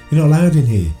 You're not allowed in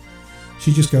here.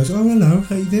 She just goes, oh, hello,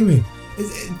 how you doing?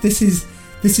 This is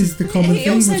the common thing. He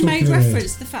also made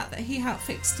reference to the fact that he helped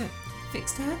fix her. No, he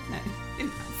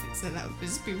didn't help fix her. That would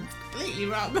just be completely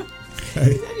wrong.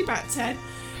 Okay. He's only about 10.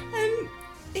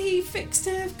 He fixed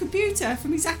her computer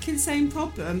from exactly the same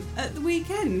problem at the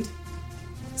weekend.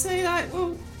 So you're like,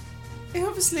 well, he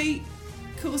obviously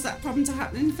caused that problem to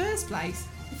happen in the first place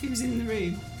if he was in the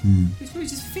room. He was probably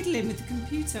just fiddling with the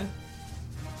computer.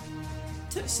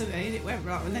 Touched something and it went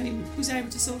wrong, and then he was able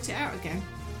to sort it out again.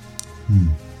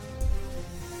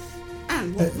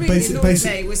 And what really annoyed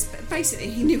me was basically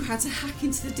he knew how to hack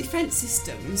into the defence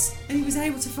systems, and he was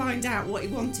able to find out what he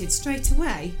wanted straight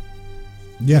away.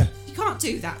 Yeah. You can't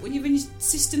do that when you're in a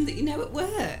system that you know at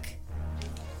work.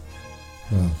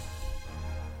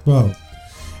 Well,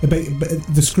 but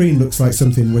the screen looks like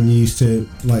something when you used to,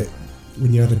 like,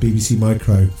 when you had a BBC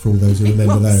Micro, for all those who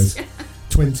remember those.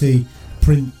 20,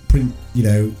 print,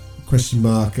 question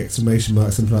mark, exclamation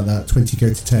mark, something like that. 20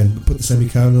 go to 10, but put the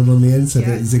semicolon on the end so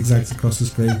that it zigzags across the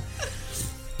screen.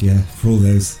 Yeah, for all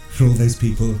those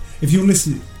people. If you're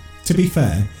listening, to be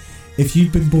fair, if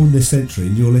you've been born this century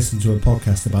and you're listening to a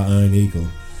podcast about Iron Eagle,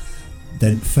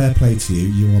 then fair play to you.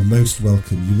 You are most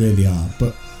welcome. You really are.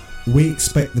 But we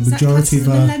expect the majority of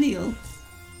our millennial.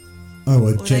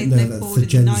 That's the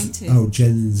Gen Z. Oh,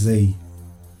 Gen Z.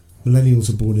 Millennials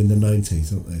are born in the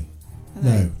 90s, aren't they?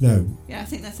 No. Yeah, I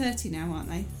think they're 30 now, aren't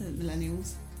they? The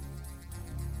millennials.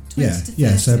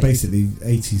 Yeah. So basically,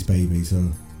 80s babies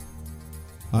are.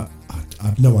 I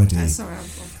have no idea. Sorry,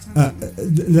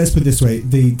 let's put it this way: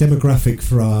 the demographic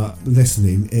for our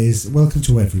listening is welcome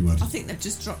to everybody. I think they've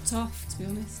just dropped off, to be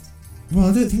honest. Well,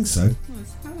 I don't think so.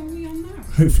 How long are we on now?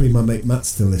 Hopefully, my mate Matt's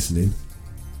still listening.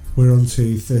 We're on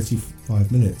to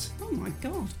 35 minutes. Oh my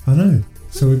god! I know.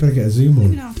 So we better get a zoom on.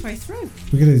 We're halfway through.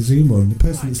 We get a zoom on. The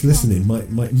person that's listening might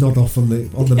nod off on the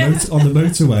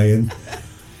motorway, and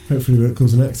hopefully we won't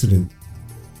cause an accident.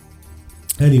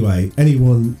 Anyway,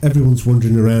 everyone's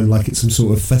wandering around like it's some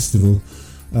sort of festival,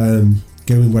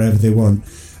 going wherever they want.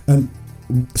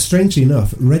 Strangely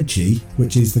enough, Reggie,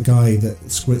 which is the guy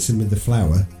that squirts him with the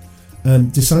flour,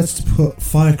 decides to put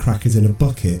firecrackers in a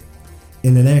bucket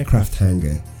in an aircraft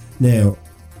hangar. Now,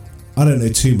 I don't know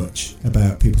too much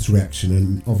about people's reaction,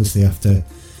 and obviously after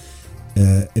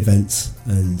events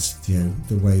and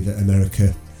the way that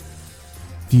America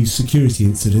views security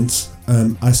incidents,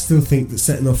 I still think that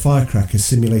setting off firecrackers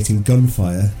simulating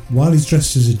gunfire while he's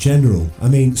dressed as a general. I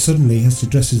mean, suddenly he has to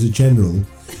dress as a general.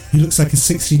 He looks like a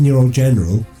 16-year-old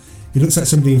general. He looks like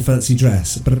somebody in fancy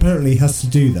dress, but apparently he has to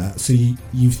do that. So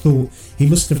you thought he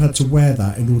must have had to wear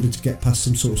that in order to get past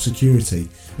some sort of security,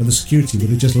 and the security would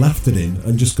have just laughed at him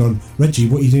and just gone, Reggie,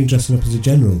 what are you doing dressing up as a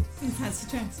general? In fancy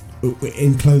dress.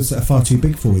 In clothes that are far too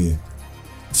big for you.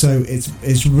 So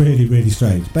it's really, really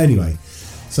strange. But anyway,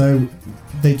 so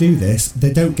they do this.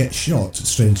 They don't get shot,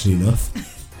 strangely enough.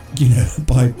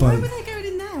 By. Why were they going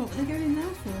in now? What were they going in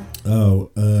now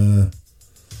for?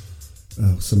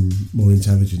 Some more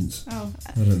intelligence. Oh,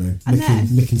 I don't know.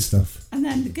 Nicking stuff. And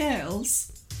then the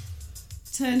girls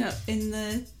turn up in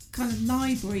the kind of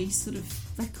library sort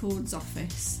of records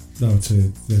office. No,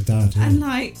 to their dad. Yeah. And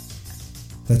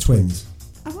they're twins.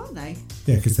 Oh, are they?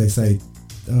 Yeah, because they say,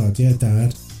 "Oh, dear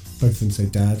Dad." Both of them say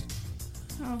 "Dad."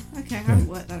 Oh, okay. I haven't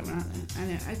worked that one out then. I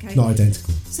know. Okay. Not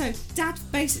identical. So Dad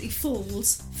basically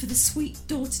falls for the sweet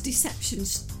daughter deception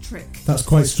trick. That's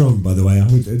quite strong, by the way. I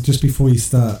would just before you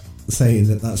start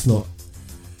saying that's not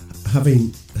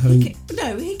he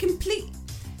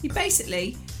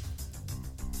basically,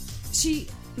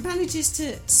 manages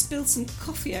to spill some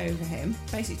coffee over him,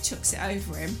 basically chucks it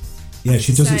over him. Yeah,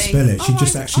 she doesn't saying, spill it. She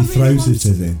just actually throws it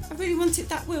at him. I really wanted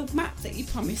that world map that you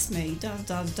promised me. Da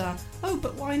da da. Oh,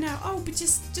 but why now? Oh, but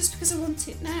just because I want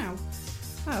it now.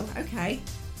 Oh, okay.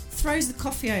 Throws the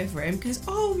coffee over him. Goes,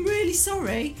 oh, I'm really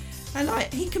sorry. And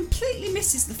he completely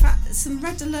misses the fact that some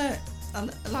red alert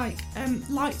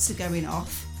lights are going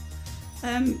off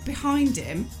behind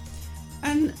him,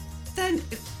 and then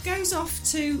goes off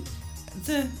to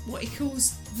what he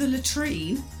calls the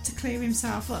latrine to clear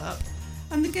himself up.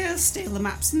 And the girls steal the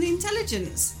maps and the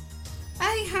intelligence.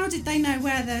 A, how did they know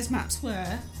where those maps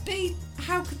were? B,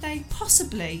 how could they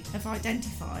possibly have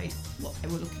identified what they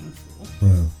were looking for?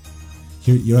 Well,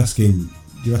 you're asking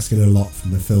a lot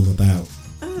from a film about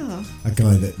a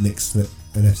guy that nicks an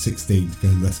F-16 to go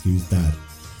and rescue his dad.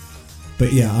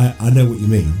 But yeah, I know what you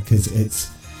mean, because it's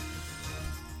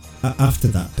after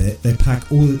that bit Doug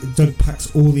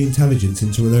packs all the intelligence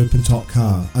into an open top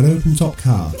car.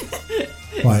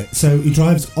 Right, so he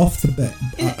drives off the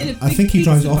base. I think he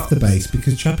drives off the base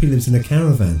because Chappie lives in a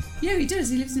caravan. Yeah, he does.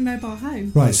 He lives in a mobile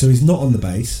home. Right, so he's not on the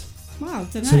base. Wow,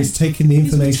 don't know. So he's taking the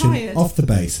information off the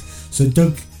base. So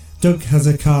Doug has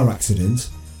a car accident.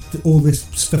 All this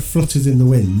stuff flutters in the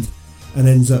wind and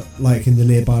ends up in the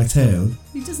nearby town.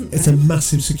 He doesn't. It's a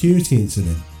massive security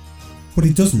incident. Well,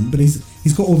 he doesn't, but he's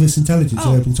got all this intelligence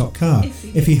in an open top car.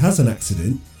 If he has an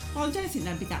accident. Well, I don't think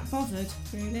they'd be that bothered,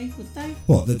 really, would they?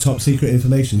 What, the top secret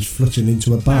information's fluttering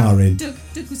into a bar in... Doug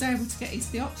was able to get into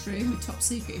the ops room with top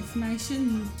secret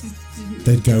information.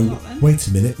 They'd go, wait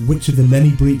a minute, which of the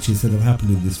many breaches that have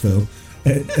happened in this film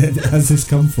has this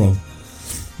come from?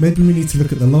 Maybe we need to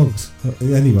look at the logs.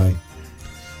 Anyway,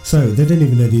 so they don't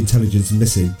even know the intelligence is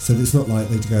missing, so it's not like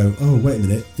they'd go, oh, wait a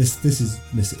minute, this is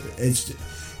missing. It's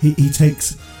he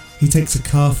takes a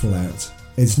car full out.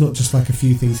 It's not just like a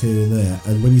few things here and there.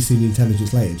 And when you see the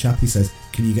intelligence later, Chappie says,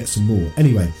 can you get some more?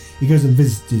 Anyway, he goes and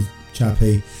visits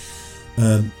Chappie.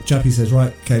 Chappie says,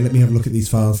 right, okay, let me have a look at these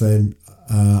files then.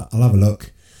 I'll have a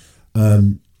look.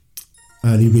 And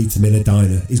he reads them in a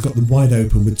diner. He's got them wide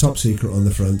open with top secret on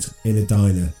the front in a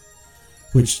diner.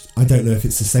 Which, I don't know if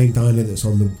it's the same diner that's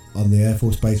on the Air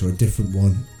Force base or a different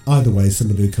one. Either way,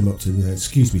 somebody would come up to him and say,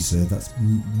 excuse me, sir, that's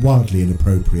wildly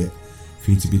inappropriate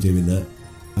for you to be doing that.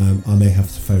 I may have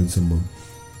to phone someone.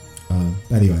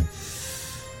 Anyway,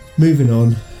 moving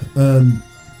on.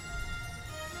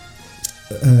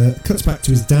 Cuts back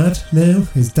to his dad now.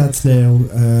 His dad's now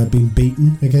been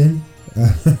beaten again.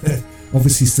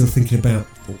 Obviously still thinking about,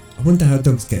 I wonder how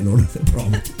Doug's getting on at the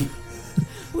prom.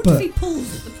 What if he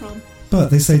pulls at the prom? But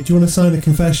they say, do you want to sign a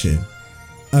confession?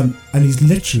 And he's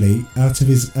literally out of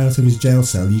his jail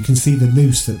cell. You can see the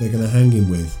noose that they're going to hang him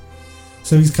with.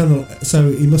 So he's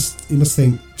he must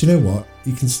think, do you know what?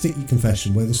 You can stick your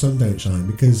confession where the sun don't shine,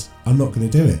 because I'm not going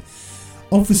to do it.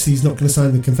 Obviously he's not going to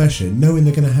sign the confession, knowing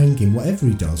they're going to hang him whatever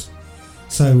he does.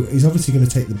 So he's obviously going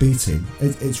to take the beating.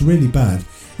 It's really bad.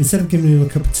 Instead of giving him a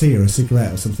cup of tea or a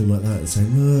cigarette or something like that and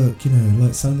saying,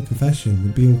 look, sign the confession,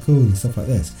 we'd be all cool and stuff like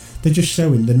this, they just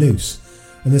show him the noose.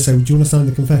 And they say, do you want to sign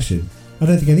the confession? I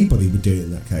don't think anybody would do it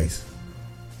in that case.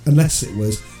 Unless it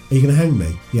was, are you going to hang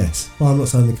me? Yes. Well, I'm not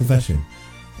signing the confession.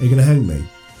 Are you going to hang me?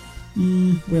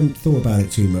 We haven't thought about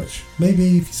it too much.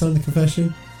 Maybe if you sign the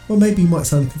confession? Well, maybe you might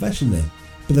sign the confession then.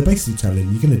 But they're basically telling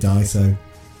him, you're going to die, so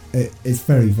it's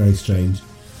very, very strange.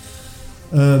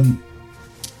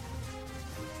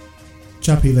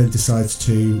 Chappie then decides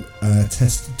to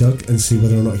test Doug and see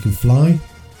whether or not he can fly.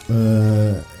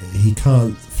 He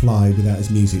can't fly without his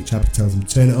music. Chappie tells him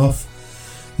to turn it off.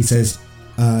 He says,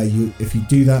 if you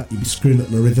do that, you'll be screwing up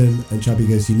my rhythm. And Chappie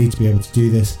goes, you need to be able to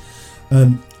do this.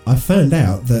 I found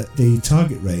out that the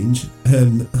target range,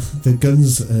 the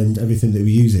guns and everything that we're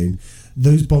using,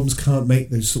 those bombs can't make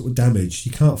those sort of damage.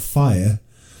 You can't fire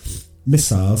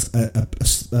missiles at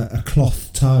a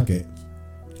cloth target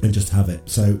and just have it.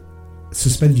 So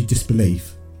suspend your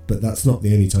disbelief, but that's not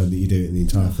the only time that you do it in the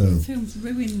entire film. The film's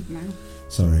ruined now.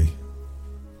 Sorry.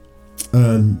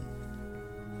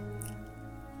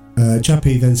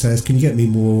 Chappie then says, can you get me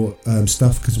more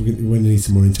stuff, because we're going to need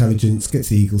some more intelligence. Gets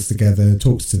the Eagles together,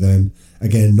 talks to them.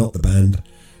 Again, not the band.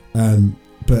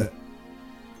 But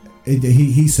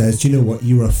he says, do you know what,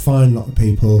 you're a fine lot of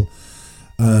people.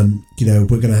 We're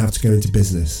going to have to go into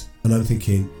business. And I'm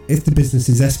thinking, if the business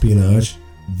is espionage,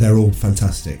 they're all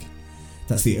fantastic.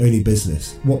 That's the only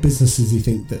business. What businesses do you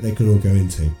think that they could all go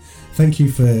into? Thank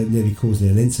you for nearly causing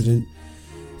an incident.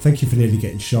 Thank you for nearly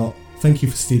getting shot. Thank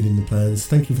you for stealing the plans.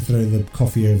 Thank you for throwing the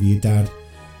coffee over your dad.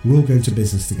 We're all going to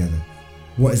business together.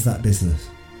 What is that business?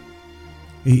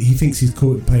 He thinks he's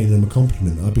paying them a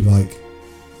compliment. I'd be like,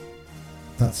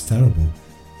 that's terrible.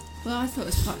 Well, I thought it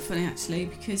was quite funny actually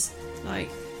because, like,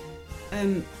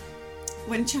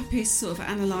 when Chappie's sort of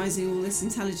analysing all this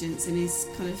intelligence in his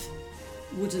kind of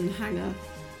wooden hangar,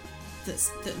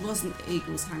 that wasn't the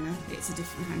Eagle's hangar; it's a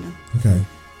different hangar.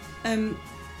 Okay.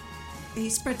 He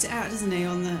spreads it out, doesn't he,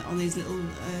 on these little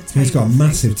tables. He's got a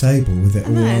massive table with it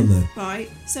all on there. Right,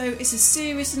 so it's a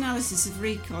serious analysis of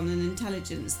recon and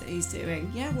intelligence that he's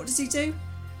doing. Yeah, what does he do?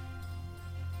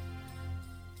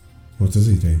 What does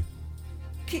he do?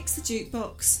 Kicks the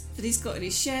jukebox that he's got in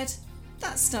his shed.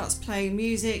 That starts playing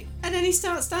music, and then he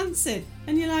starts dancing.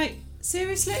 And you're like,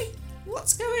 seriously?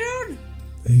 What's going on?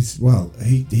 He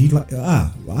like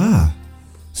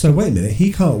So wait a minute,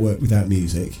 he can't work without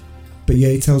music, but yeah,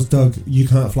 he tells Doug you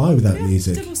can't fly without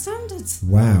music. Double standards.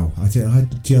 Wow,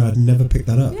 I'd never picked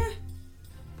that up.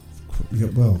 Yeah.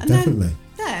 Well, and definitely.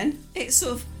 Then it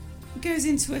sort of goes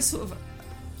into a sort of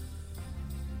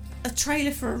a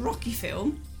trailer for a Rocky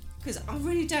film, because I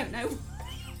really don't know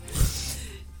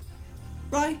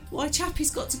why Chappie's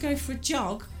got to go for a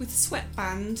jog with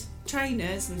sweatband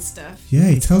trainers and stuff. Yeah,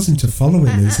 he tells him to follow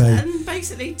him and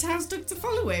basically tells Doug to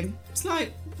follow him. It's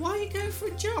like, why are you going for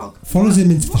a jog? Follows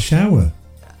him into the shower.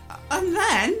 And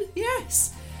then,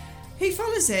 yes, he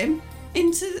follows him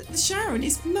into the shower in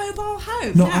his mobile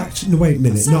home. Wait a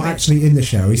minute, not actually in the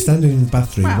shower. He's standing in the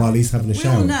bathroom while he's having a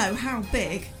shower. We all know how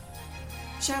big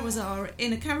showers are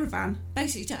in a caravan.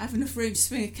 Basically, you don't have enough room to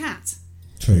swing a cat.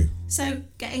 True. So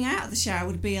getting out of the shower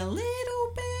would be a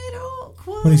little bit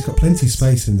awkward. Well, he's got plenty of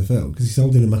space in the film because he's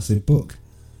holding a massive book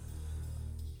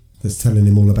that's telling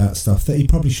him all about stuff that he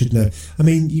probably should know. I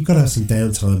mean, you've got to have some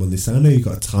downtime on this. I know you've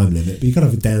got a time limit, but you've got to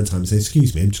have a downtime and say,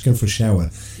 excuse me, I'm just going for a shower.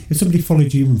 If somebody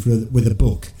followed you with a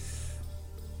book,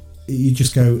 you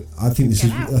just go, I think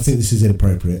this is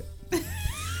inappropriate.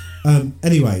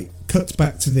 Anyway, cuts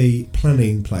back to the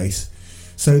planning place.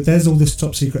 So there's all this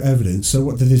top secret evidence. So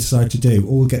what do they decide to do?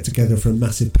 All get together for a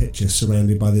massive picture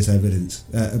surrounded by this evidence,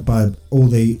 by all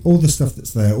the stuff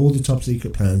that's there, all the top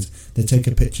secret plans. They take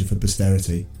a picture for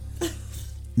posterity.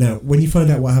 Now, when you find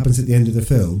out what happens at the end of the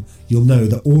film, you'll know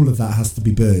that all of that has to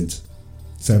be burnt.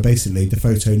 So basically, the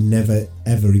photo never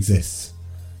ever exists.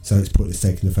 So it's pointless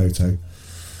taking the photo.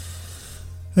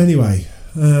 Anyway,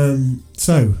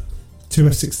 so 2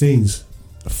 F-16s,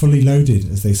 fully loaded,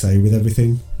 as they say, with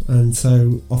everything. And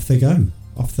so off they go.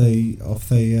 Off they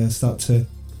start to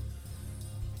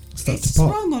pop. It's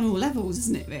wrong on all levels,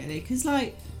 isn't it? Really? Because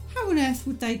how on earth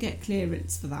would they get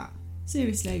clearance for that?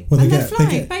 Seriously. Well, they're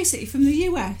flying basically from the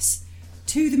US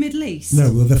to the Middle East.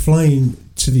 No, well, they're flying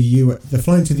to the US. They're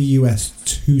flying to the US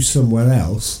to somewhere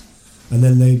else, and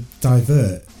then they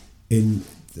divert in.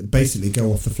 Basically,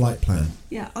 go off the flight plan.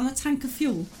 Yeah, on a tank of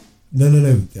fuel. No.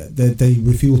 They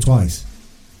refuel twice.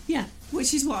 Yeah.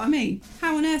 Which is what I mean.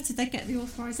 How on earth did they get the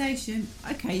authorisation?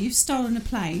 Okay, you've stolen a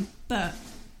plane, but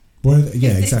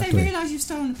exactly. If they realise you've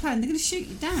stolen a plane, they're going to shoot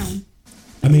you down.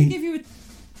 They're going to give you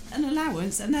an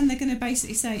allowance, and then they're going to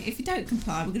basically say, if you don't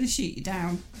comply, we're going to shoot you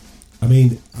down. I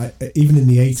mean, even in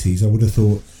the 80s, I would have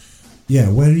thought,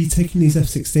 where are you taking these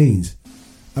F-16s?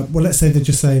 Well, let's say they're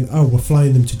just saying, we're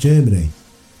flying them to Germany,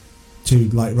 to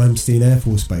Ramstein Air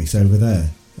Force Base over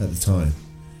there at the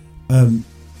time.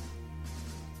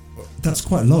 That's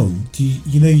quite long. Do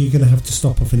you know you're going to have to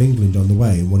stop off in England on the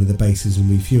way in one of the bases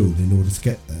and refuel in order to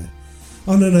get there?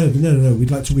 Oh, no, we'd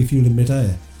like to refuel in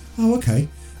mid-air. Oh, okay.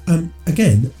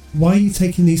 Again, why are you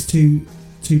taking these two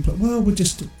well, we're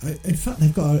just... In fact,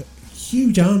 they've got a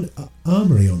huge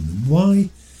armoury on them. Why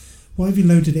have you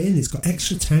loaded it in? It's got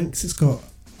extra tanks.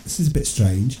 This is a bit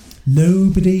strange.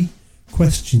 Nobody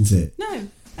questions it. No.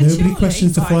 Nobody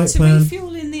questions the flight plan. To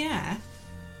refuel in the air,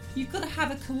 you've got to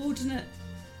have a coordinate...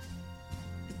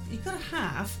 You've got to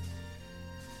have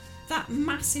that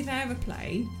massive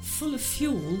aeroplane full of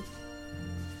fuel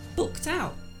booked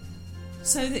out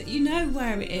so that you know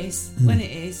where it is, when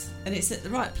it is, and it's at the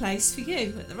right place for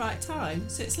you at the right time.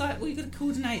 So it's you've got to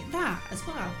coordinate that as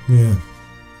well. Yeah.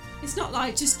 It's not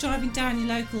like just driving down your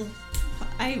local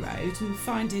A road and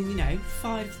finding,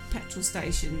 5 petrol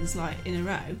stations in a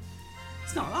row.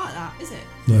 It's not like that, is it?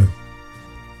 No.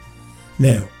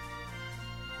 Now,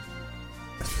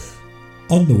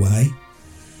 on the way,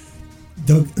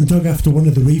 Doug after one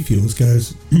of the refuels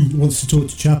wants to talk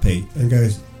to Chappie and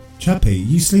goes, Chappie,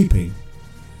 you sleeping?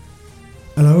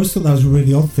 And I always thought that was a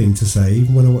really odd thing to say,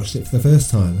 even when I watched it for the first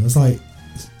time. I was like,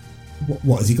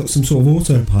 what has he got some sort of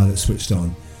autopilot switched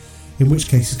on? In which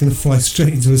case he's going to fly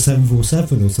straight into a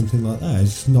 747 or something like that.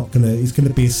 He's going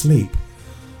to be asleep.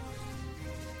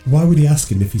 Why would he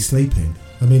ask him if he's sleeping?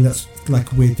 I mean, that's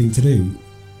a weird thing to do.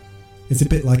 It's a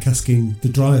bit like asking the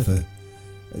driver,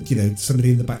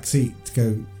 somebody in the back seat to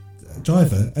go,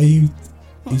 driver, are you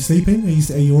Are you sleeping?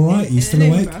 Are you all right? Are you still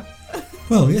awake?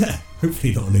 Well, yeah.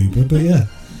 Hopefully not an Uber, but yeah.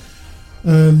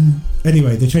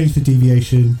 Anyway, they changed the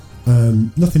deviation.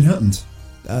 Nothing happened.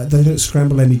 They don't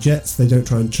scramble any jets. They don't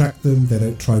try and track them. They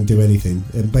don't try and do anything.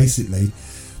 And basically,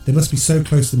 they must be so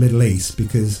close to the Middle East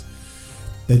because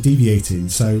they're deviating.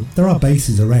 So there are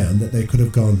bases around that they could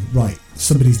have gone, right,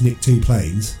 somebody's nicked 2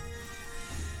 planes.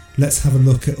 Let's have a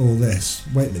look at all this.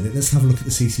 Wait a minute, let's have a look at the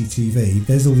CCTV.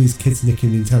 There's all these kids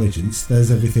nicking intelligence.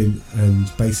 There's everything,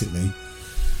 and basically.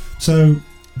 So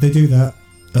they do that.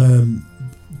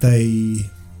 They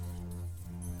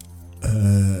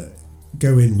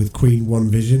go in with Queen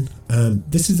One Vision.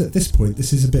 This is at this point.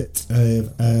 This is a bit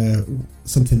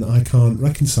something that I can't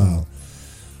reconcile.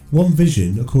 One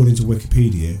Vision, according to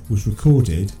Wikipedia, was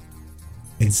recorded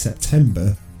in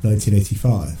September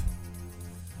 1985.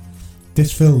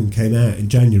 This film came out in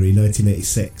January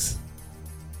 1986.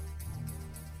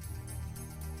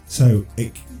 So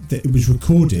it was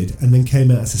recorded and then came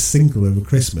out as a single over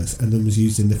Christmas and then was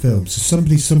used in the film. So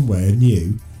somebody somewhere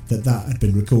knew that had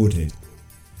been recorded.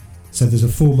 So there's a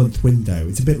 4-month window.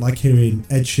 It's a bit like hearing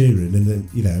Ed Sheeran and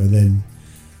then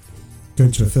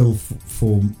going to a film for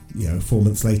 4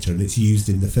 months later and it's used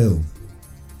in the film.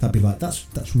 That'd be like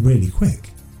that's really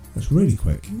quick. That's really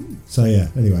quick. So yeah.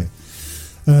 Anyway.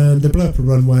 They blow up a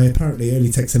runway. Apparently it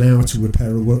only takes an hour to repair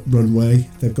a runway.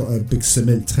 They've got a big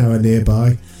cement tower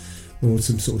nearby or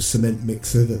some sort of cement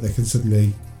mixer that they can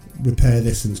suddenly repair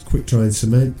this, and it's quick drying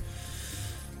cement.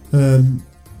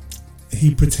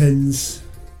 He pretends,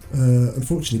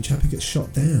 unfortunately Chappie gets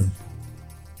shot down,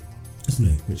 doesn't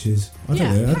he? Which is, I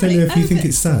don't know if you think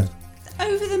it's sad.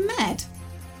 Over the Med?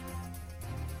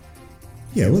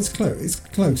 Yeah, well it's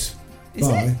close. Is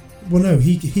it? Well no,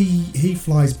 he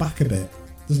flies back a bit,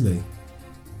 doesn't he,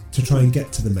 to try and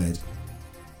get to the Med.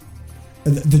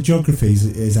 And the geography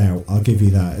is out, I'll give you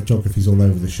that. Geography's all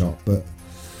over the shop, but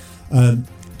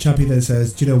Chappie then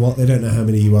says, do you know what, they don't know how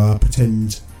many you are,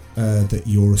 pretend that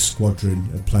you're a squadron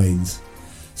of planes.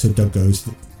 So Doug goes,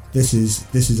 this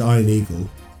is Iron Eagle,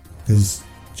 because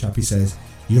Chappie says,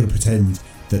 you got to pretend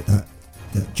that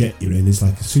jet you're in is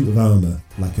like a suit of armour,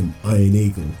 like an Iron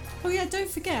Eagle. Oh yeah, don't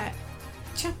forget,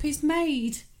 Chappie's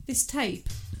made this tape.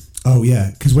 Oh yeah,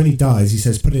 because when he dies, he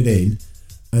says put it in,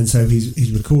 and so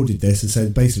he's recorded this and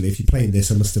said basically if you're playing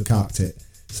this, I must have carked it,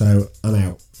 so I'm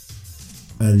out.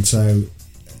 And so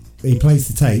he plays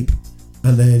the tape,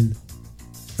 and then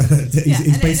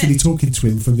he's basically talking to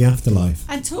him from the afterlife,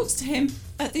 and talks to him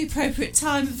at the appropriate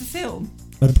time of the film.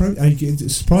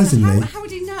 Surprisingly, so how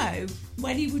would he know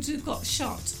when he would have got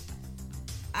shot,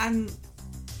 and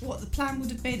what the plan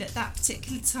would have been at that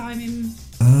particular time in...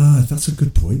 that's a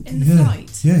good point. In the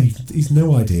flight. Yeah, he's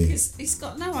no idea. He's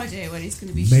got no idea when he's going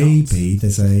to be shot. Maybe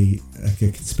there's a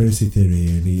conspiracy theory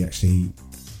here and he actually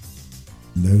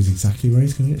knows exactly where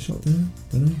he's going to get shot down.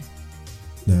 Don't know.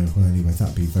 No, well anyway,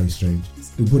 that'd be very strange.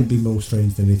 It wouldn't be more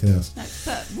strange than anything else. No,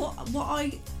 but what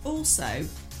I also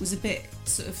was a bit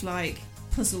sort of like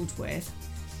puzzled with,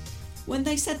 when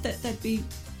they said that they'd be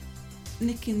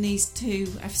nicking these 2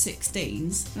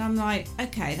 F-16s, and I'm like,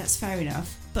 okay, that's fair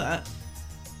enough, but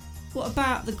what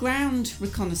about the ground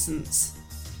reconnaissance?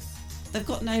 They've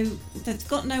got no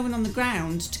one on the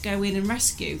ground to go in and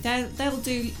rescue. They'll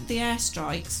do the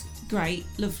airstrikes, great,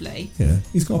 lovely. Yeah,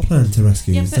 he's got a plan to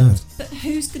rescue his dad. But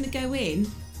who's going to go in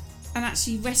and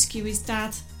actually rescue his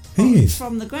dad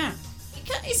from the ground?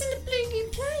 He's in a blooming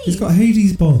plane. He's got a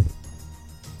Hades bomb.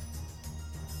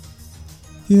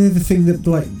 You know, the thing that,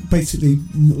 like, basically,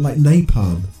 like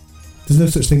napalm. There's no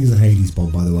such thing as a Hades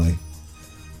bomb, by the way.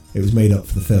 It was made up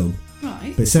for the film.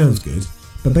 Right. But it sounds good.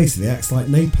 But basically, it acts like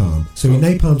napalm. So he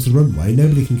napalms the runway,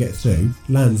 nobody can get through,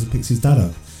 lands and picks his dad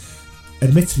up.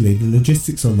 Admittedly, the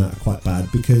logistics on that are quite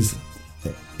bad because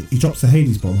he drops the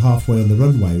Hades bomb halfway on the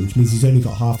runway, which means he's only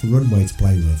got half the runway to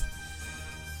play with.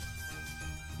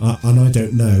 And I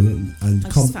don't know, and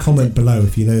comment below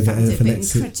if you know that if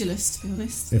incredulous, to be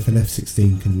honest. If an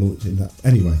F-16 can launch in that.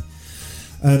 Anyway,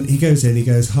 he goes in. He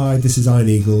goes, "Hi, this is Iron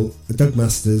Eagle, Doug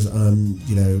Masters. I'm,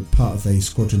 part of a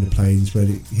squadron of planes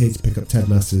ready here to pick up Ted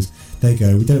Masters." They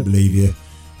go, "We don't believe you.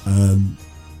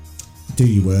 Do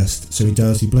your worst." So he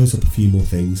does. He blows up a few more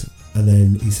things, and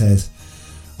then he says,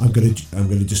 "I'm going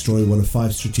to destroy one of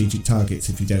 5 strategic targets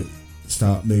if you don't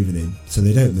start moving in." So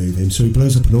they don't move him. So he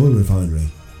blows up an oil refinery,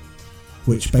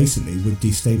 which basically would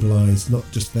destabilise not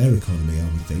just their economy, I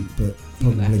would think, but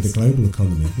probably the global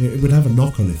economy. It would have a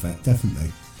knock-on effect,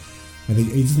 definitely. And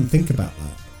he doesn't think about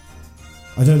that.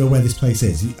 I don't know where this place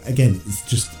is. Again, it's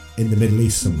just in the Middle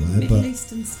East somewhere. Middle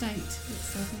Eastern state.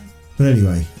 But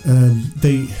anyway,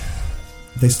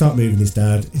 they start moving his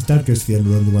dad. His dad goes to the end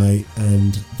of the runway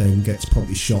and then gets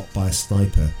promptly shot by a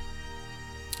sniper.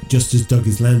 Just as Doug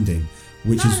is landing,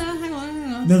 hang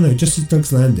on. No, just as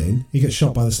Doug's landing, he gets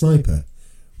shot by the sniper,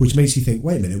 which makes you think,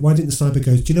 wait a minute, why didn't the sniper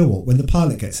go, do you know what, when the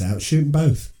pilot gets out, shoot them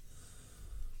both?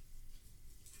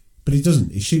 But he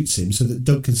doesn't. He shoots him so that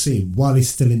Doug can see him while he's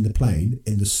still in the plane,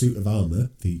 in the suit of armour,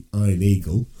 the Iron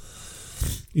Eagle.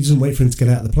 He doesn't wait for him to get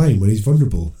out of the plane when he's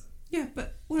vulnerable. Yeah,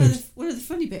 but one of the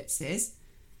funny bits is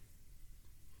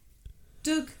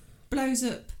Doug blows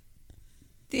up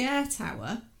the air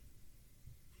tower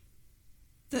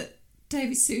that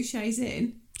David Suchet's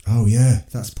in. Oh yeah,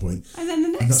 that's the point. And then the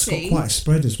next and that's scene, got quite a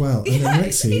spread as well. And yeah, the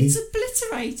next scene, it's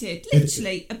obliterated,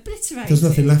 literally obliterated. There's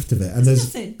nothing left of it, and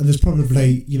there's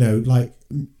probably like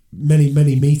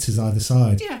many meters either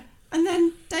side. Yeah, and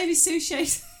then David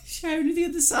Suchet's shown at the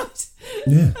other side.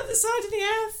 Yeah, at the side of the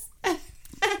air.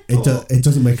 It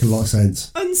doesn't make a lot of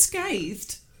sense.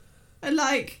 Unscathed, and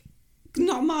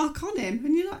not a mark on him,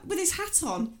 and you're like, with his hat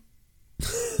on,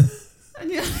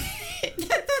 and you're like,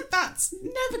 that's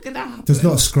never going to happen. There's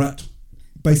not a scratch.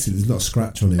 Basically, there's not a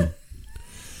scratch on him.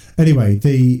 Anyway,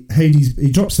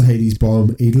 he drops the Hades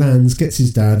bomb. He lands, gets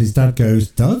his dad. His dad goes,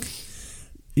 Doug,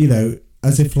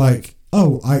 as if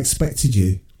oh, I expected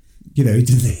you. He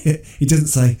doesn't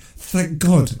say, thank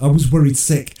God, I was worried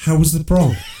sick. How was the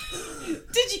prom?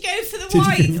 Did you go for the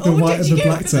white or did you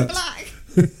go for the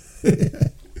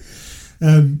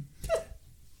black?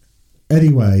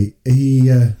 Anyway, he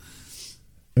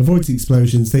avoids the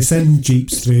explosions. They send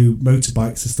jeeps through,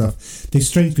 motorbikes and stuff. They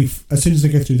strangely, as soon as they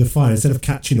go through the fire, instead of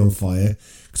catching on fire,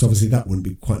 because obviously that wouldn't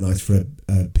be quite nice for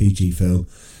a PG film,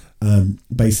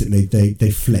 basically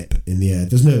they flip in the air.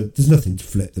 There's nothing to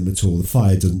flip them at all. The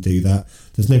fire doesn't do that.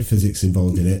 There's no physics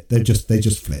involved in it. They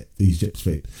just flip. These jeeps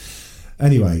flip.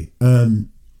 Anyway,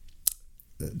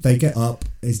 they get up.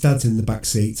 His dad's in the back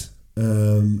seat,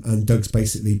 and Doug's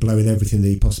basically blowing everything that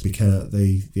he possibly can out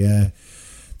the air.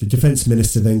 The defence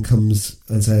minister then comes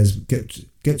and says,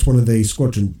 "Get one of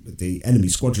the enemy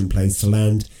squadron planes to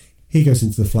land." He goes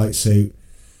into the flight suit.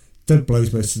 Doug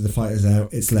blows most of the fighters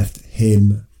out. It's left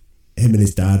him and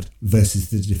his dad versus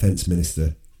the defence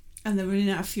minister. And they're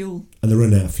running out of fuel. And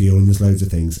there's loads of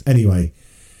things. Anyway,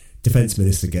 defence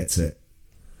minister gets it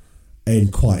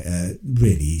in quite a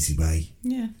really easy way.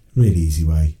 Yeah. Really easy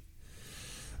way.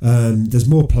 There's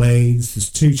more planes.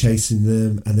 There's 2 chasing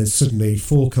them, and then suddenly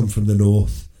 4 come from the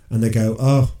north, and they go,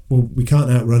 "Oh, well, we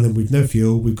can't outrun them. We've no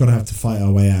fuel. We've got to have to fight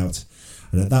our way out."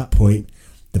 And at that point,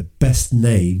 the best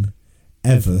name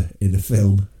ever in a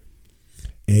film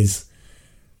is,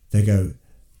 they go,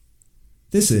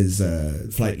 "This is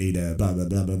flight leader blah blah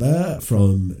blah blah blah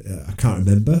from I can't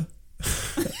remember,"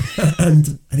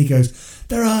 and he goes,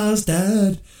 "They're ours,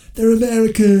 Dad. They're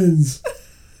Americans."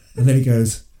 And then he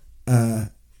goes,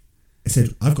 he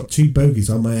said, "I've got 2 bogies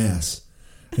on my ass."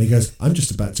 And he goes, "I'm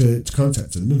just about to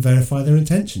contact them and verify their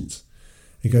intentions."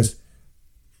 He goes,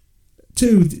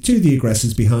 to the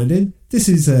aggressors behind him, this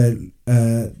is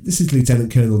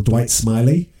Lieutenant Colonel Dwight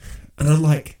Smiley. And I'm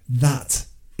like, that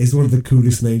is one of the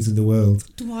coolest names in the world.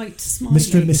 Dwight Smiley.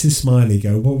 Mr. and Mrs. Smiley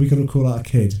go, "What are we going to call our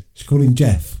kid? Should we call him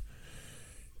Jeff?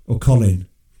 Or Colin?"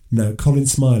 "No, Colin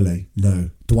Smiley." "No,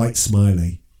 Dwight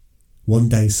Smiley. One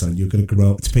day, son, you're going to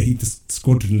grow up to be the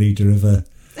squadron leader of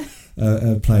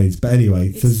planes." But anyway,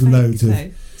 there's loads of...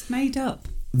 It's made up.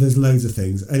 There's loads of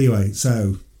things. Anyway,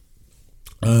 so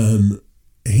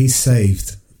he's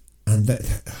saved, and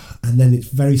then it's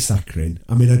very saccharine.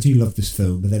 I mean, I do love this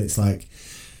film, but then it's like,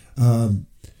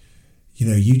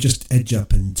 you just edge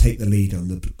up and take the lead on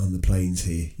the planes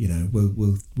here.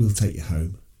 We'll take you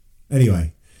home.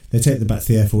 Anyway, they take them back to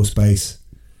the Air Force Base.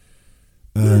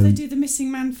 They do the missing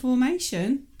man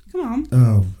formation. Come on.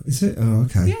 Oh, is it? Oh,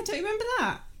 okay. Yeah, don't you remember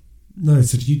that? No,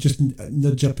 so you just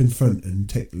nudge up in front and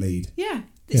take the lead? Yeah.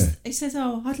 Yeah. It says,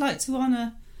 "I'd like to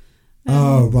honour..."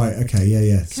 Oh, right, okay,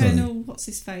 yeah. Colonel, sorry. what's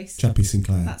his face? Chappie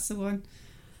Sinclair. That's the one.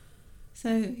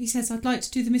 So he says, "I'd like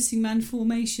to do the missing man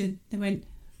formation." They went,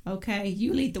 "Okay,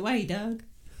 you lead the way, Doug.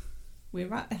 We're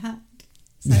right behind."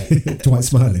 So, Dwight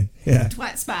Smiley, yeah.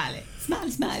 Dwight Smiley.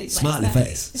 Smiley.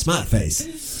 Smiley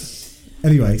face.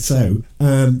 Anyway, so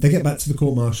they get back to the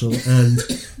court-martial, and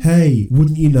hey,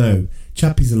 wouldn't you know,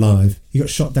 Chappie's alive. He got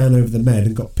shot down over the Med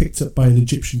and got picked up by an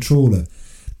Egyptian trawler.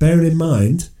 Bearing in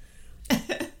mind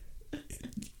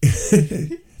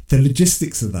the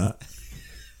logistics of that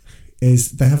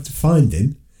is they have to find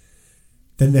him,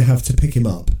 then they have to pick him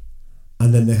up,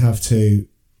 and then they have to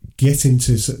get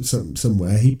into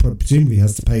somewhere. He presumably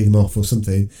has to pay them off or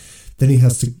something. Then he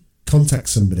has to contact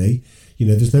somebody.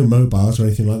 There's no mobiles or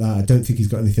anything like that. I don't think he's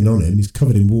got anything on him. He's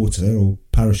covered in water or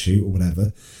parachute or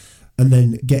whatever. and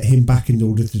then get him back in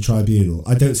order to the tribunal.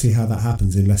 I don't see how that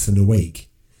happens in less than a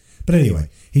week. But anyway,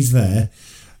 he's there.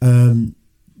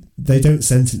 They don't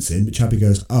sentence him, but Chappie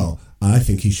goes, "Oh, I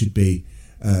think he should be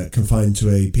confined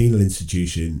to a penal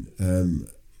institution."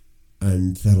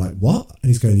 And they're like, "What?" And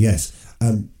he's going, "Yes.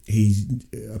 He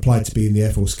applied to be in the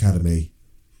Air Force Academy."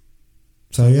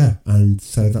 So yeah, and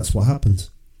so that's what happens.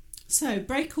 So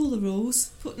break all the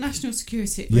rules, put national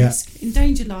security at risk,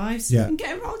 endanger lives, and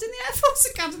get enrolled in the Air Force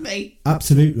Academy.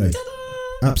 Absolutely.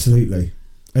 Ta-da! Absolutely.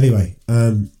 Anyway,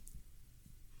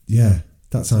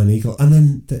 that's Iron Eagle. And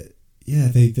then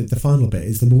the final bit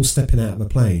is them all stepping out of a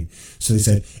plane. So they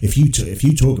said, if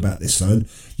you talk about this, son,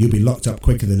 you'll be locked up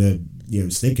quicker than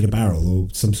a snake in a barrel, or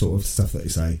some sort of stuff that they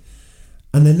say.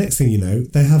 And then next thing you know,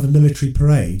 they have a military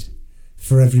parade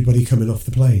for everybody coming off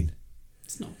the plane.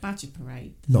 It's not Badger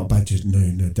Parade. Not Badger,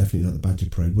 no, definitely not the Badger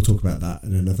Parade. We'll talk about that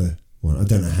in another one. I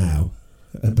don't know how,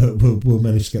 but we'll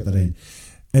manage to get that in.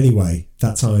 Anyway,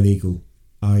 that's Iron Eagle.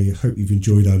 I hope you've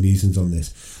enjoyed our musings on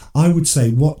this. I would say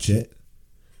watch it,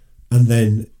 and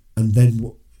then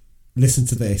listen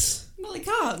to this. Well, I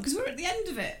can't, because we're at the end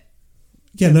of it.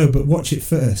 Yeah, no, but watch it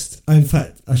first. In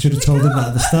fact, I should have told them that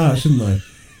at the start, shouldn't I?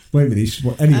 Wait a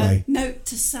minute. Anyway. Note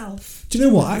to self. Do you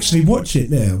know what? Actually, watch it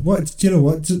now. Do you know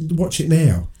what? Watch it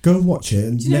now. Go and watch it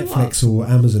on Netflix or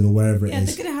Amazon or wherever it is. Yeah,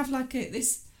 they're going to have like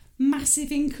this massive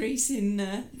increase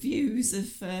in views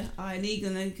of Iron Eagle,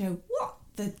 and they go, "What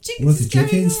the jiggins is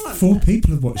going on?" 4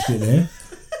 people have watched it now.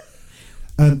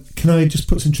 Can I just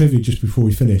put some trivia just before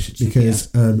we finish?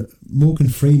 Because Morgan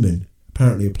Freeman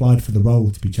apparently applied for the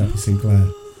role to be Chappie Sinclair.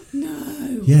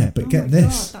 No. Yeah, but get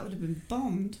this. God, that would have been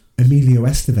bombed. Emilio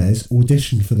Estevez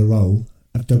auditioned for the role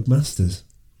of Doug Masters.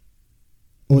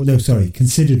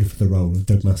 Considered for the role of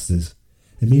Doug Masters.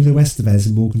 Emilio Estevez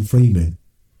and Morgan Freeman.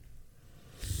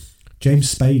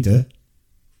 James Spader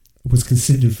was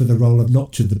considered for the role of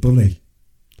Notcher the Bully.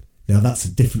 Now that's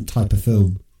a different type of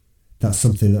film. That's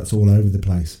something that's all over the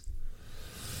place.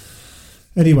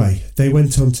 Anyway, they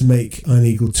went on to make Iron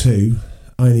Eagle 2,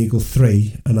 Iron Eagle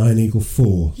 3 and Iron Eagle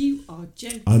 4. You are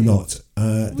joking. I'm not.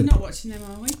 We're not watching them,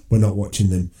 are we? We're not watching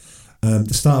them.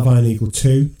 The start of Iron Eagle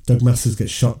 2, Doug Masters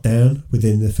gets shot down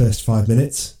within the first 5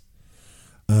 minutes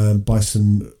by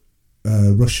some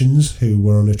Russians who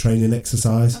were on a training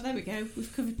exercise. Oh, there we go.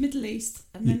 We've covered Middle East.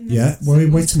 And then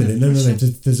wait a minute. No.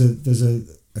 There's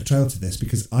a trail to this,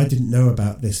 because I didn't know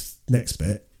about this next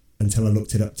bit until I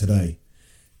looked it up today,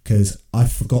 because I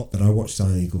forgot that I watched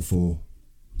Iron Eagle 4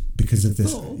 because of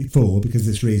this. 4 because of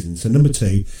this reason. So number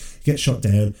 2 gets shot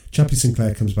down. Chappie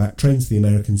Sinclair comes back, trains the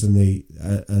Americans and the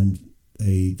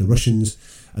Russians,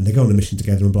 and they go on a mission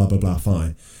together and blah blah blah.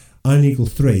 Fine. Iron Eagle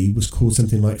 3 was called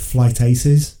something like Flight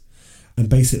Aces, and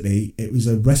basically it was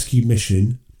a rescue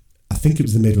mission. I think it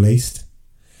was the Middle East,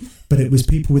 but it was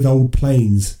people with old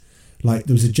planes. Like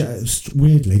there's a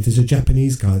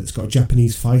Japanese guy that's got a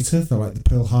Japanese fighter. They're like the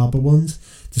Pearl Harbor ones.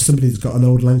 There's somebody that's got an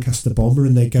old Lancaster bomber,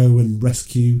 and they go and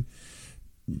rescue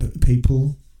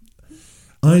people.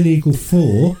 Iron Eagle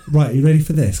 4. Right, are you ready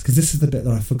for this? Because this is the bit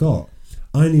that I forgot.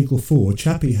 Iron Eagle 4.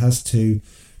 Chappie has to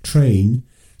train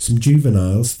some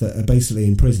juveniles that are basically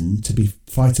in prison to be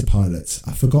fighter pilots.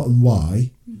 I've forgotten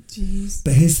why. Jeez.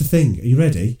 But here's the thing. Are you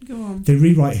ready? Go on. They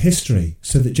rewrite history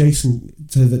so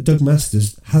that Doug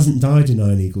Masters hasn't died in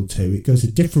Iron Eagle 2. It goes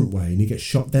a different way, and he gets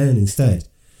shot down instead.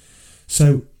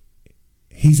 So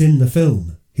he's in the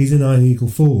film. He's in Iron Eagle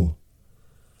 4.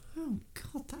 Oh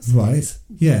God, that's right. Nice.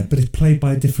 Yeah, but it's played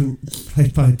by a different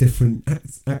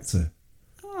actor.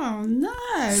 Oh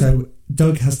no! So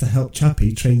Doug has to help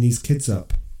Chappie train these kids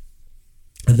up,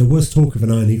 and there was talk of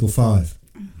an Iron Eagle 5.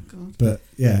 Oh God! But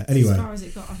yeah, anyway. As far as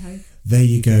it got, I hope. There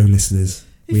you go, listeners.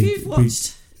 If you've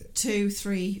watched 2,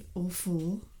 3, or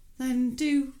 4, then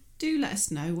do let us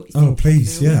know what you think. Oh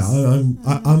please, yeah.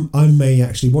 I may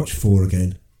actually watch 4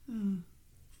 again.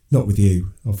 Not with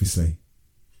you, obviously.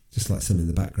 Just like something in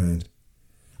the background.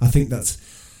 I think that's...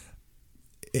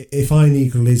 If Iron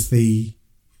Eagle is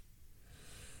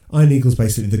Iron Eagle's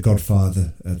basically the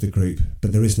godfather of the group,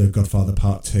 but there is no Godfather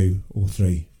Part 2 or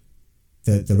 3.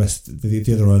 The rest,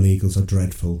 the other Iron Eagles are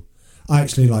dreadful. I'm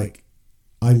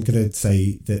going to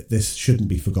say that this shouldn't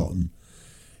be forgotten.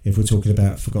 If we're talking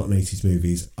about forgotten 80s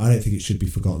movies, I don't think it should be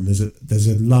forgotten. There's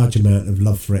a large amount of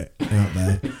love for it out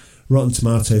there. Rotten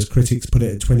Tomatoes critics put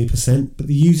it at 20%, but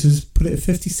the users put it at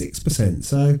 56%.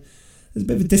 So there's a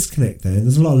bit of a disconnect there. And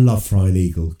there's a lot of love for Iron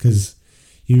Eagle, because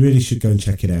you really should go and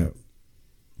check it out.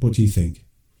 What do you think?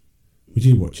 Would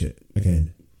you watch it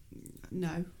again?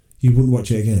 No. You wouldn't watch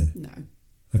it again? No.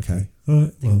 Okay. All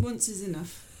right. I think once is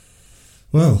enough.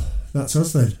 Well, that's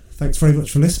us then. thanks very much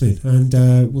for listening, and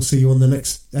we'll see you on the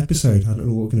next episode. I don't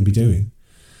know what we're going to be doing.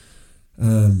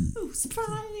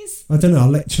 Surprise! I don't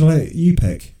know. Shall I let you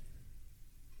pick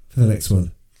for the next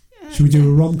one? Yeah, should we do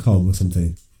a rom-com or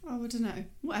something? Oh, I don't know.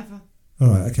 Whatever. All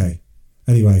right, okay.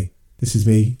 Anyway, this is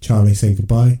me, Charlie, saying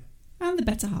goodbye. And the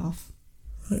better half.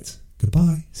 Right,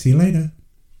 goodbye. See you later.